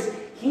and grace,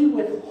 He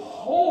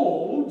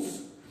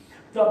withholds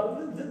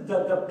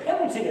the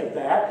penalty of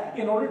that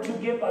in order to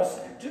give us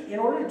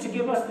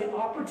the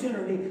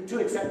opportunity to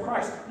accept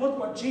Christ. Look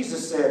what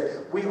Jesus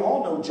said. We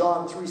all know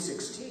John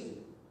 3:16.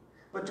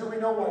 But do we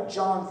know what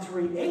John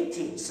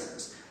 3:18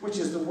 says? Which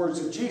is the words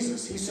of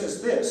Jesus. He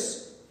says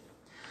this: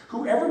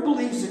 Whoever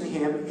believes in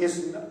him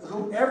is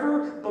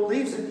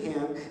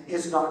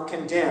not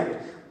condemned,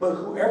 but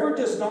whoever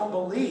does not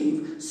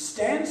believe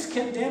stands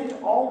condemned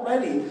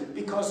already,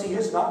 because he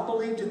has not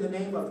believed in the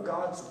name of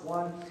God's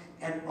one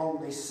and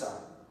only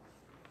Son.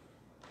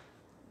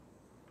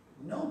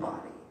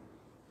 Nobody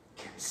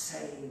can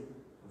save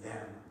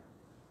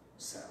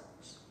themselves.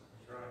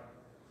 That's right.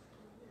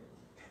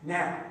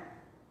 Now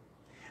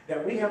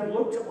that we have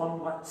looked on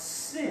what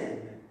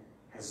sin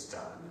has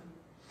done,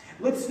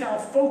 let's now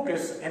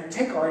focus and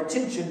take our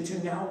attention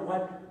to now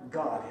what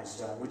God has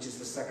done, which is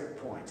the second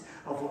point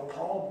of what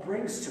Paul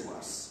brings to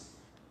us.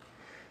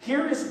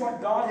 Here is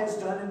what God has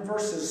done in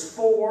verses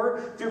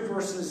 4 through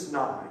verses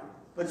 9.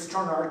 Let's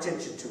turn our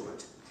attention to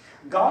it.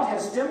 God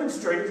has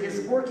demonstrated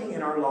His working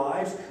in our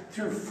lives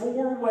through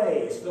 4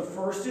 ways. The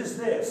first is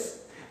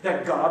this: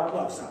 that God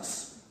loves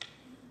us.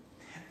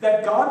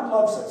 That God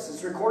loves us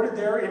is recorded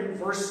there in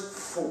verse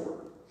 4.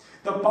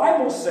 The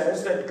Bible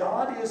says that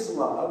God is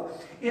love.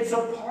 It's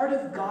a part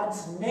of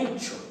God's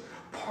nature,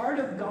 part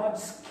of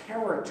God's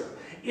character.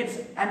 It's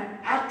an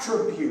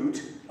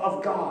attribute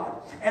of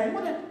God. And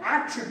what an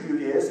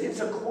attribute is, it's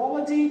a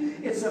quality,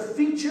 it's a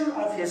feature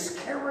of His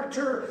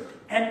character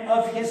and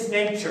of His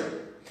nature.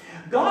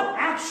 God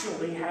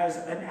actually has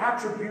an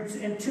attributes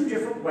in 2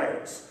 different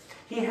ways.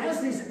 He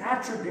has these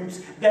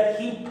attributes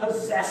that He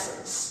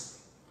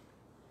possesses.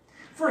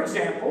 For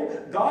example,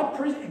 God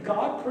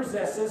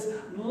possesses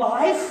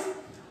life,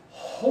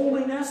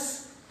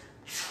 holiness,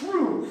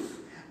 truth.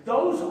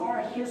 Those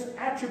are His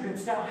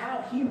attributes. Now,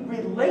 how He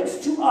relates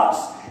to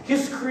us,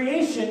 His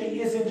creation,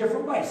 is in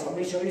different ways. Let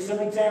me show you some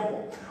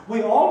example.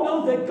 We all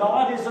know that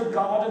God is a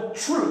God of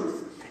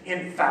truth.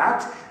 In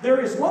fact,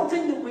 there is one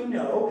thing that we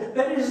know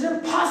that it is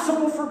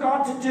impossible for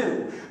God to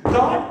do.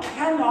 God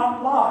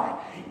cannot lie.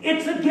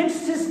 It's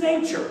against His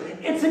nature.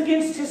 It's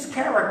against His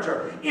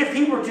character. If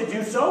He were to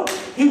do so,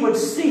 He would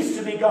cease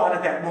to be God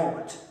at that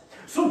moment.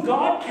 So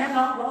God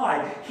cannot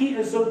lie. He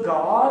is a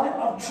God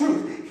of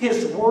truth.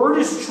 His word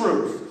is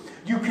truth.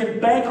 You can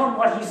bank on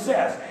what He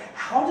says.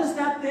 How does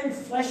that then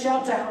flesh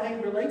out to how He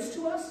relates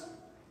to us?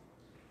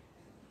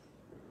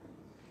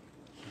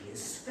 He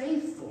is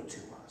faithful to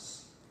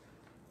us.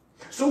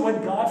 So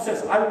when God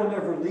says, I will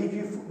never leave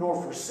you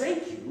nor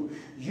forsake you,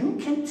 you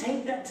can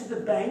take that to the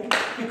bank,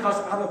 because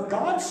out of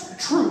God's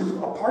truth,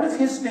 a part of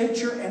His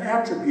nature and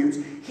attributes,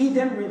 He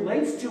then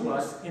relates to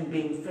us in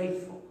being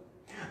faithful.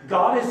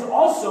 God is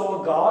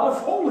also a God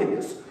of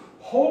holiness.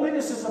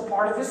 Holiness is a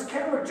part of His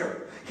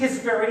character. His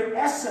very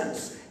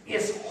essence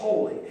is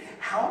holy.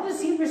 How does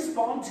He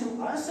respond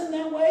to us in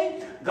that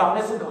way?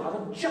 God is a God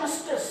of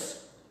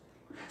justice.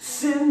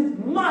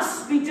 Sin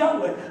must be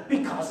dealt with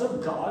because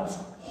of God's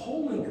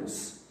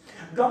holiness.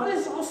 God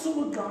is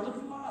also a God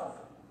of love.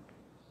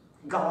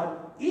 God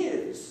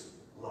is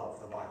love,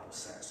 the Bible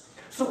says.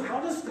 So how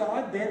does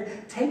God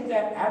then take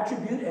that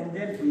attribute and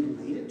then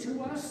relate it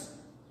to us?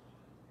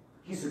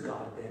 He's a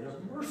God then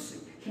of mercy.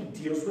 He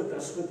deals with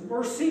us with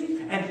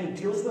mercy, and He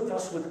deals with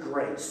us with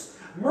grace.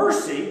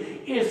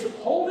 Mercy is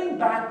holding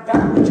back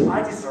that which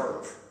I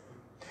deserve.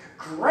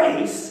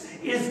 Grace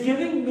is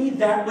giving me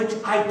that which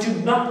I do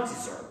not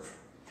deserve.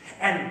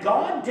 And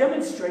God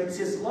demonstrates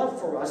His love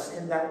for us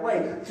in that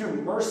way,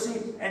 through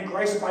mercy and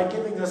grace, by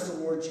giving us the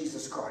Lord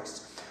Jesus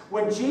Christ.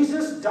 When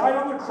Jesus died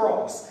on the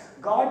cross,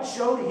 God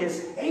showed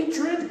His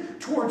hatred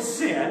towards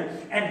sin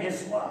and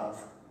His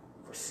love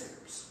for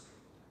sinners.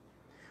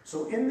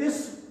 So in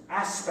this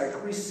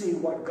aspect, we see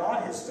what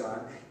God has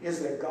done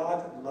is that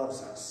God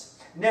loves us.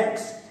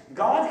 Next,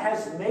 God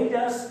has made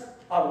us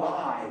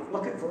alive.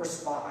 Look at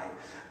verse 5.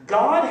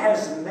 God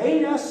has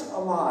made us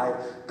alive.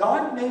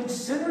 God made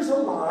sinners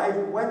alive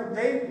when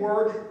they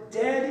were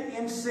dead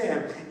in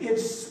sin.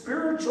 It's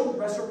spiritual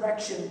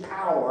resurrection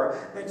power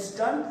that's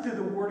done through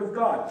the Word of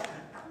God.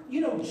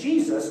 You know,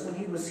 Jesus, when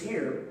He was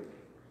here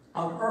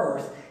on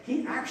earth,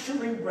 He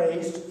actually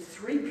raised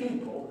 3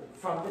 people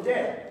from the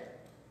dead.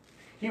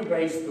 He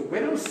raised the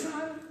widow's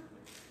son,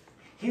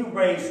 He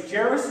raised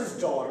Jairus'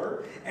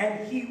 daughter,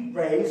 and He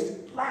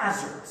raised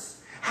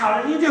Lazarus.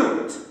 How did He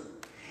do it?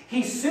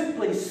 He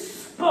simply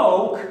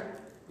spoke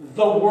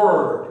the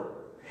word.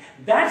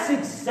 That's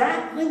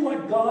exactly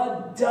what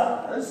God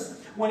does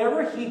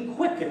whenever He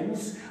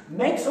quickens,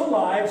 makes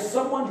alive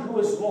someone who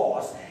is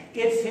lost.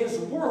 It's His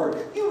word.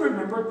 You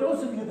remember,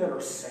 those of you that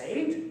are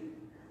saved,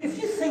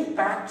 if you think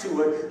back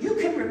to it, you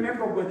can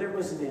remember when there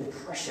was an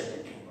impression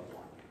that came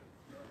upon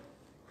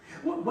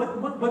you.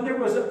 When there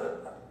was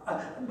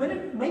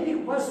Maybe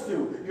it was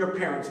through your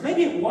parents.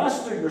 Maybe it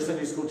was through your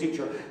Sunday school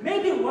teacher.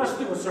 Maybe it was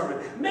through a sermon.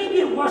 Maybe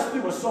it was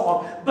through a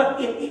song. But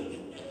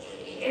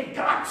it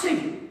got to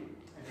you.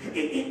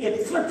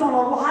 It flipped on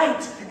a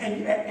light.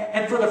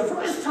 And for the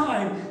first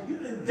time,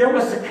 there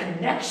was a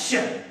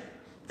connection.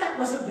 That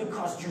wasn't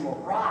because you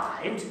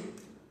arrived.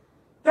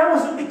 That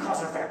wasn't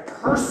because of that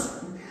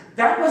person.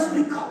 That was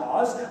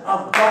because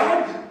of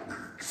God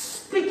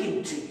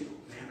speaking to you,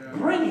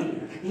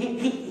 bringing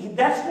you.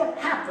 That's what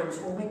happens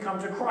when we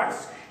come to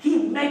Christ. He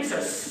makes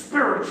us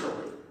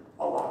spiritually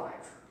alive.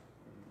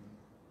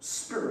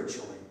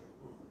 Spiritually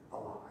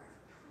alive.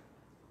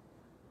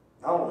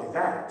 Not only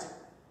that,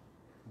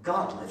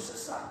 God lifts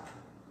us up.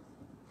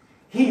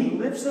 He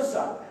lifts us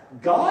up.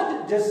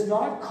 God does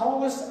not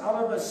call us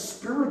out of a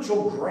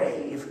spiritual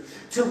grave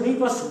to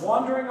leave us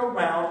wandering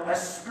around a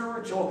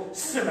spiritual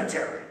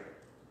cemetery.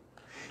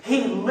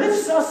 He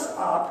lifts us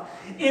up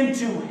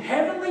into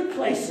heavenly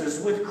places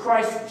with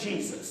Christ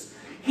Jesus.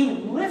 He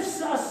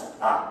lifts us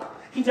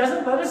up. He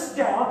doesn't let us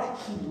down.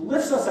 He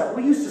lifts us up.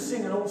 We used to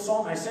sing an old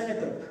song. I sang it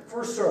the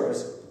first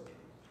service.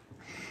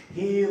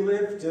 He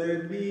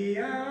lifted me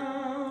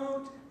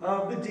out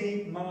of the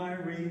deep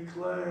miry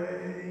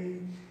clay.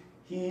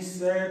 He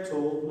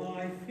settled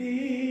my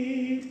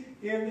feet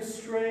in the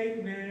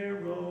straight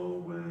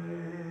narrow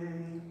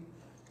way.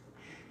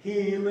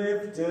 He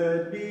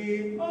lifted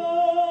me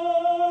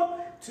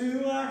up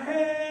to a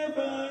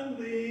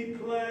heavenly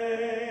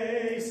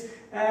place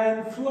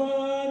and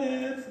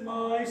floodeth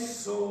my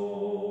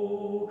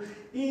soul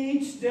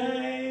each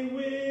day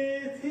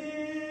with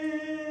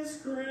His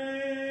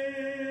grace.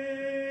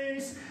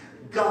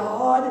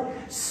 God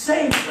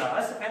saves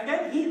us, and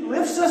then He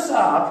lifts us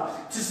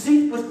up to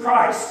seat with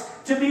Christ,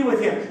 to be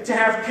with Him, to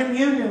have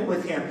communion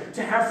with Him,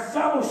 to have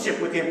fellowship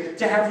with Him,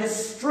 to have His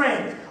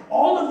strength.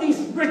 All of these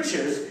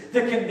riches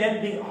that can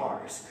then be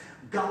ours.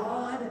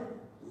 God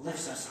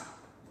lifts us up.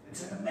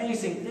 It's an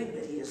amazing thing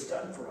that He has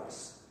done for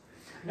us.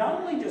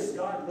 Not only does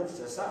God lift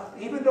us up,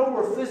 even though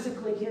we're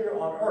physically here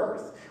on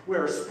earth, we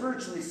are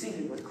spiritually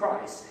seated with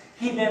Christ,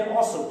 He then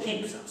also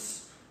keeps us.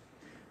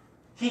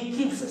 He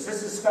keeps us.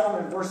 This is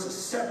found in verses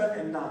 7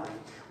 and 9.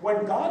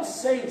 When God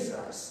saves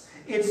us,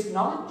 it's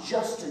not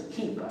just to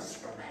keep us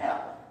from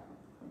hell.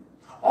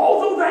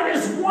 Although that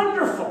is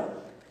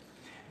wonderful,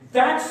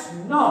 that's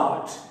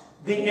not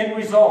the end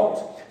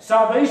result.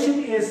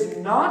 Salvation is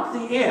not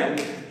the end,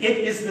 it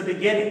is the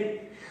beginning.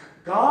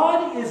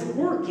 God is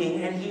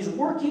working, and He's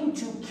working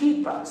to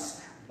keep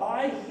us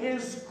by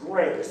His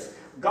grace.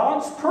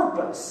 God's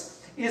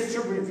purpose is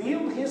to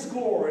reveal His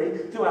glory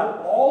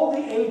throughout all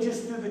the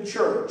ages through the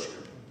church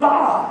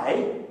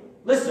by,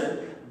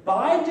 listen,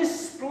 by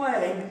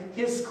displaying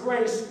His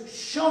grace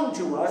shown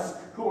to us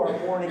who are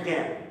born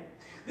again.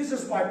 This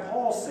is why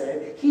Paul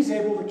said, He's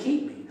able to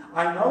keep me.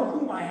 I know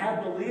whom I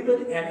have believed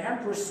and am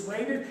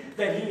persuaded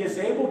that He is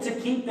able to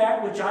keep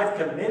that which I've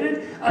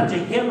committed unto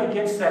Him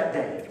against that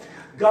day.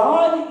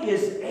 God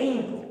is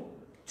able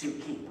to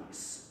keep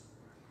us.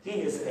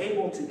 He is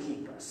able to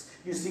keep us.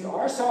 You see,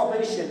 our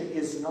salvation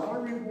is not a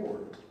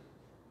reward.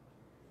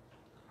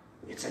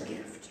 It's a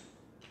gift.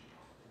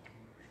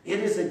 It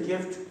is a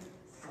gift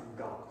from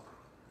God.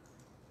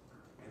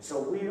 And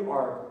so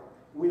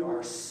we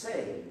are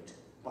saved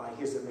by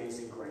His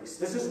amazing grace.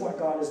 This is what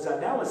God has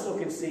done. Now let's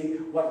look and see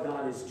what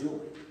God is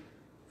doing.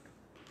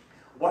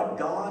 What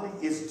God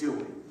is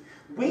doing.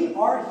 We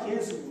are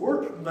His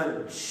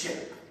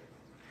workmanship.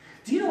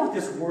 Do you know what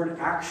this word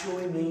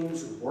actually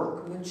means,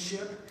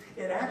 workmanship?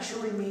 It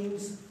actually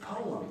means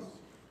poem.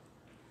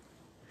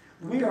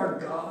 We are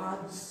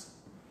God's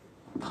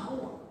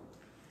poem.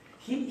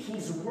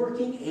 He's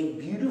working a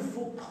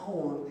beautiful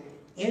poem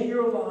in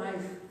your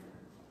life,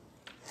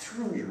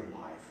 through your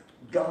life.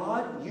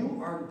 God,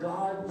 you are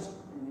God's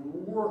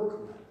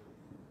workman.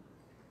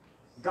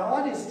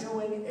 God is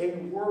doing a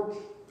work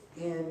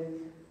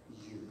in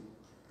you.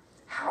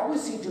 How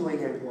is He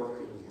doing a work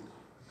in you?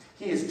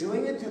 He is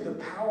doing it through the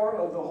power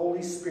of the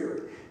Holy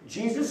Spirit.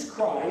 Jesus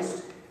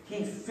Christ,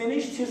 He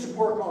finished His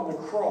work on the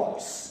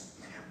cross.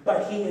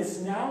 But He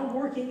is now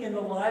working in the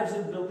lives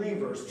of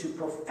believers to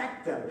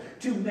perfect them,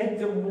 to make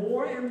them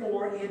more and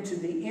more into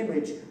the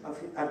image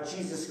of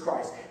Jesus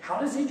Christ. How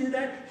does He do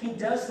that? He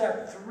does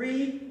that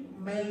three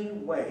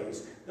main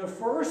ways. The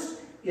first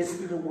is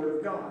through the Word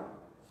of God.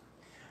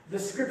 The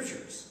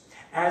Scriptures.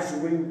 As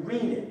we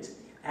read it,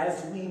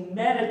 as we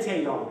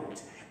meditate on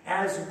it,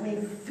 as we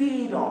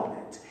feed on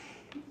it,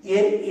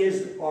 it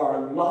is our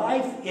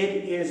life,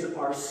 it is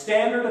our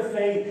standard of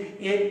faith,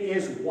 it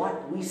is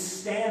what we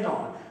stand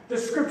on. The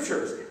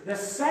Scriptures. The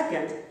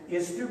second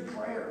is through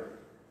prayer.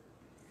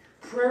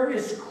 Prayer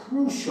is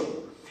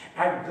crucial.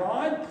 And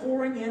God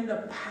pouring in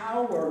the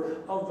power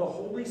of the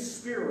Holy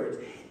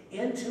Spirit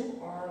into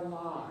our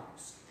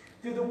lives.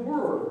 Through the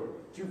Word,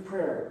 through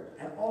prayer.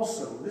 And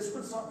also, this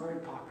one's not very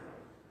popular,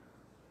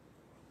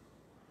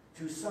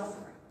 through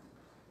suffering.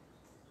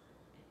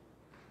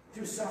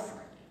 Through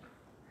suffering.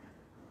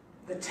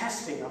 The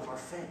testing of our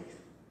faith.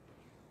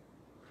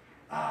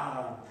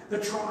 The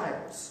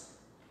trials.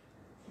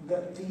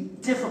 The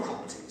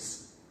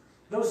difficulties.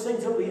 Those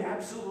things that we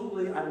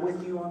absolutely, I'm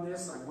with you on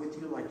this, I'm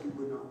with you like you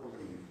would not believe.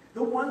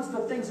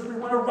 The things that we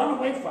want to run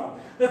away from.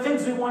 The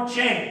things we want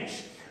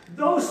changed.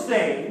 Those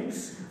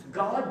things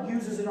God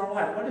uses in our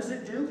life. What does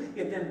it do?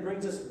 It then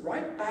brings us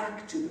right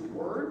back to the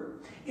Word.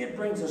 It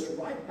brings us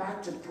right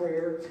back to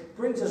prayer.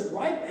 Brings us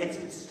right,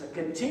 it's a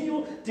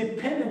continual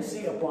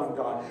dependency upon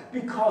God.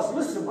 Because,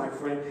 listen, my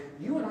friend,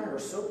 you and I are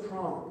so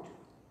prone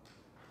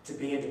to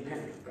be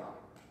independent of God.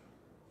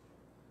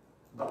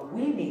 But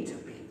we need to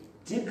be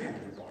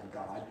dependent upon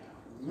God,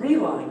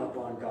 relying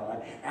upon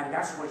God, and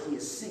that's what He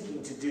is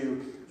seeking to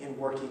do in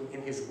working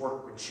in His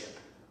workmanship.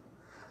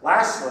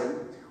 Lastly,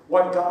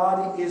 what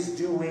God is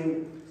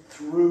doing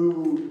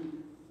through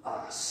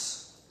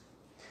us.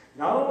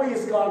 Not only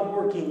is God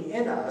working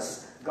in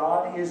us,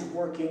 God is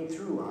working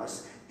through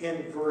us.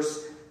 In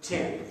verse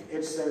 10,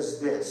 it says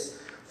this,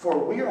 "For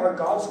we are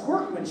God's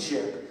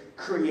workmanship,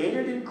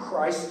 created in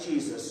Christ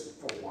Jesus,"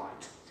 for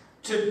what?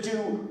 To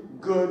do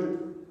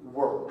good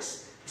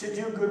works. To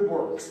do good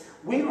works.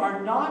 We are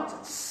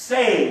not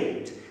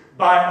saved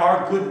by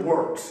our good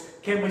works.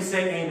 Can we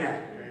say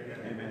amen?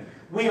 Amen.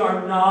 We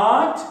are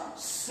not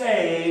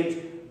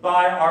saved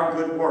by our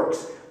good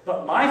works.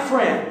 But my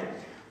friend,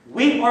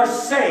 we are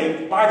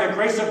saved by the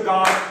grace of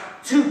God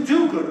to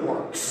do good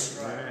works.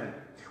 Right.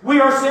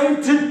 We are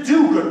saved to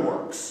do good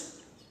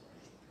works.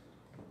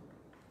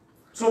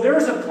 So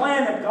there's a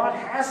plan that God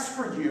has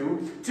for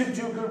you to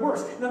do good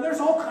works. Now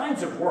there's all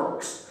kinds of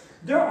works.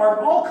 There are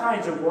all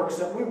kinds of works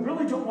that we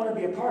really don't want to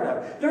be a part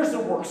of. There's the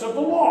works of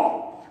the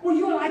law. Well,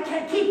 you and I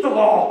can't keep the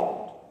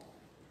law.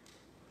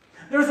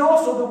 There's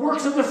also the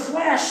works of the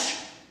flesh.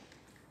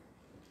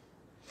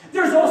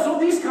 There's also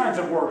these kinds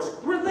of works.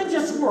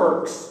 Religious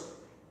works.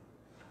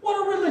 What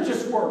are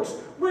religious works?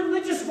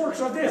 Religious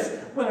works are this.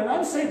 When an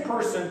unsaved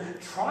person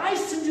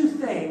tries to do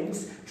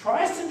things,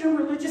 tries to do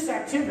religious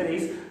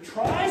activities,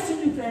 tries to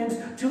do things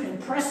to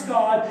impress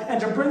God and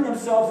to bring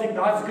themselves in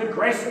God's good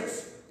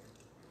graces.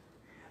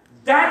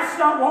 That's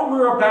not what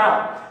we're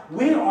about.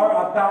 We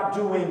are about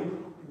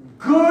doing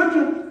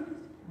good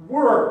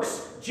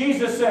works.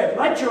 Jesus said,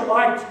 "Let your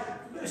light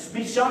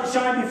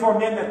shine before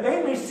men, that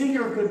they may see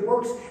your good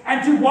works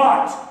and do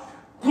what?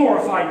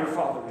 Glorify your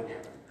Father in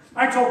heaven."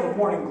 I told the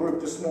morning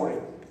group this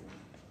morning,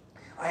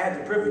 I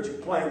had the privilege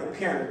of playing the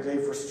piano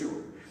today for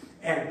Stuart.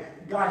 And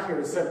got here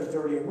at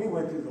 7:30 and we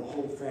went through the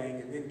whole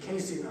thing. And then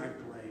Casey and I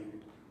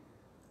played.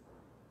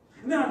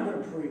 And then I'm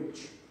going to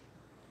preach.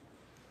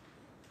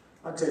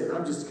 I'll tell you,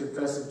 I'm just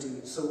confessing to you,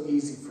 it's so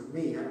easy for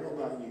me. I don't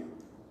know about you.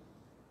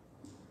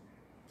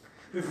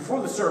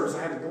 Before the service,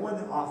 I had to go in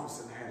the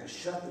office and I had to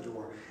shut the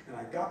door. And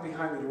I got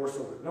behind the door so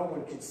that no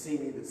one could see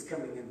me that's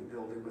coming in the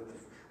building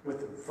with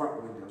the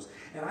front windows.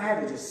 And I had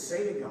to just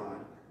say to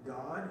God,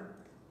 "God,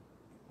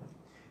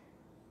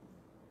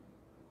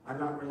 I'm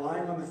not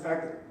relying on the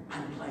fact that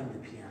I'm playing the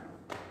piano.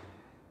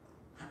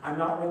 I'm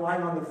not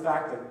relying on the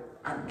fact that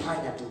I'm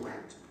playing a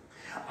duet.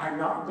 I'm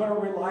not going to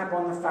rely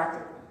upon the fact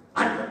that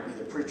I'm going to be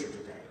the preacher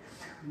today.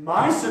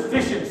 My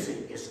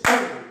sufficiency is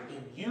only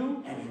in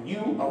you and in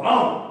you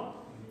alone."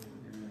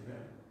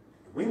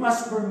 We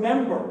must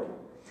remember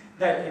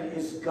that it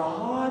is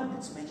God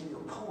that's making a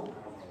poem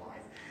out of our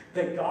life.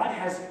 That God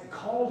has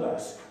called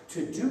us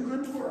to do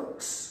good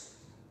works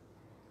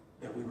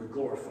that we would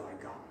glorify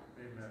God.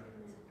 Amen.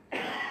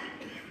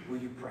 Will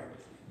you pray with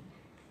me?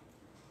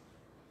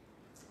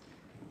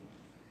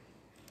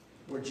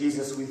 Lord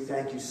Jesus, we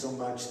thank you so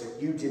much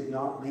that you did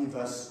not leave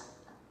us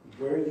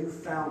where you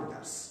found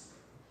us,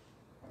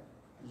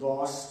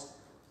 lost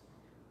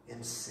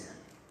in sin,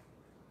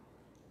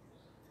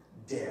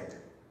 dead,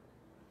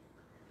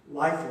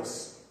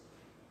 lifeless,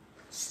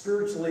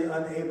 spiritually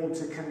unable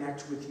to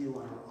connect with you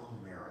on our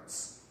own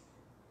merits.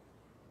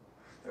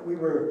 That we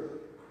were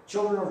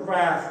children of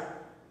wrath,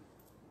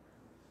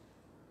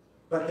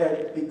 but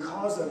that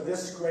because of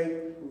this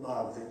great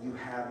love that you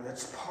have,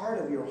 that's part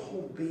of your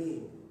whole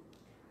being,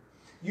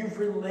 you've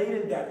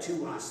related that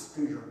to us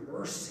through your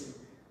mercy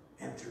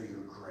and through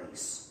your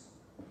grace.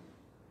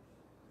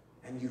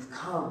 And you've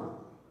come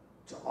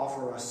to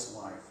offer us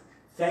life.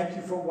 Thank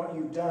you for what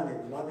you've done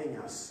in loving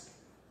us.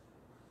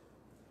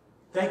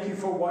 Thank you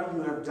for what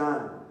you have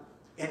done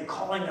in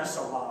calling us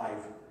alive.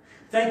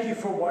 Thank you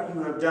for what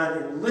you have done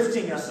in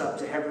lifting us up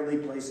to heavenly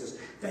places.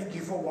 Thank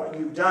you for what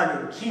you've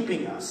done in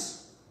keeping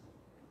us.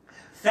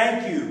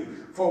 Thank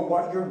you for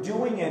what you're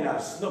doing in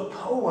us, the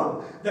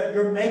poem that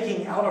you're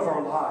making out of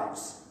our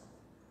lives.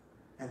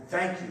 And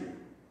thank you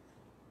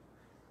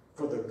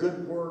for the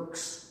good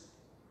works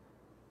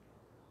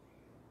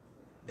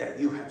that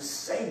you have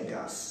saved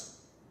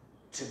us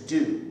to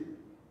do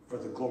for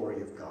the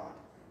glory of God.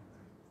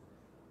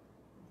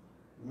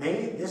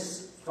 May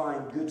this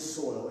find good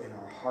soil in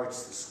our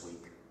hearts this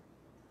week.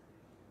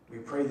 We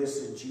pray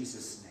this in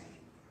Jesus' name.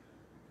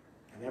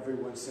 And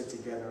everyone said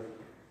together,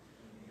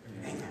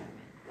 Amen.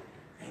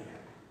 Amen.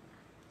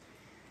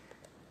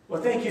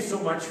 Well, thank you so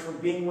much for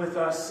being with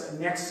us.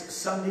 Next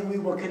Sunday, we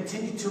will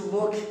continue to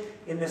look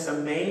in this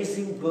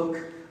amazing book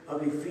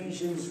of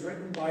Ephesians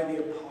written by the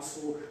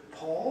Apostle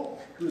Paul,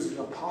 who is an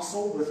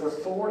apostle with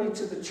authority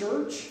to the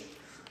church.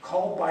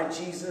 called by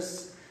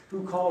Jesus,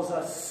 who calls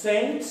us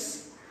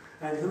saints,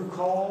 and who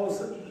calls,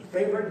 the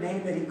favorite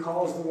name that he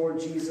calls the Lord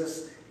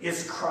Jesus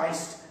is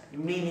Christ,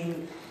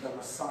 meaning the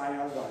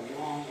Messiah, the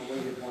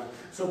long-awaited one.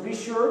 So be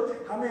sure,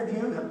 how many of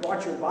you have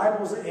brought your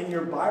Bibles and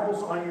your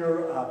Bibles on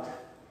your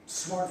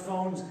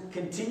smartphones?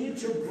 Continue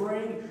to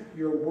bring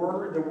your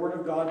word, the Word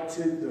of God,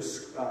 to the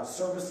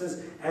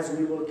services as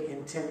we look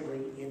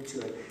intently into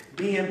it.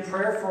 Be in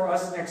prayer for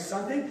us next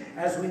Sunday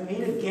as we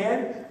meet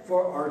again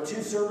for our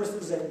 2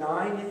 services at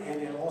 9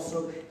 and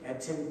also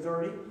at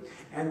 10:30.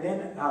 And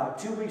then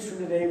 2 weeks from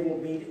today, we'll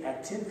meet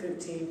at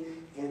 10:15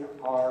 in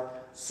our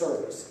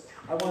service.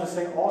 I want to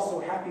say also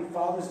Happy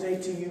Father's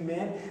Day to you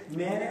men.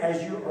 Men,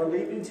 as you are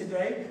leaving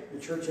today, the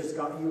church has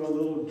got you a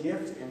little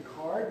gift and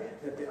card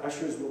that the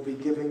ushers will be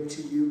giving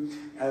to you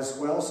as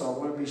well. So I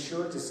want to be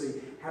sure to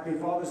say Happy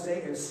Father's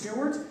Day. And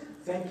Stuart,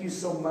 thank you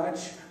so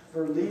much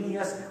for leading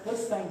us.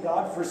 Let's thank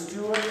God for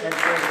Stuart and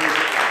for his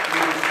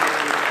leadership.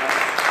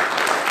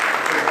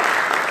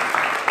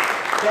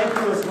 Thank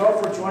you as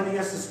well for joining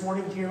us this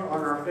morning here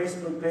on our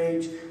Facebook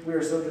page. We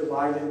are so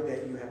delighted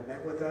that you have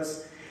met with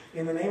us.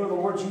 In the name of the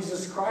Lord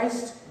Jesus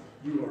Christ,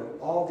 you are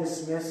all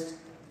dismissed.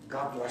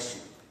 God bless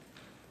you.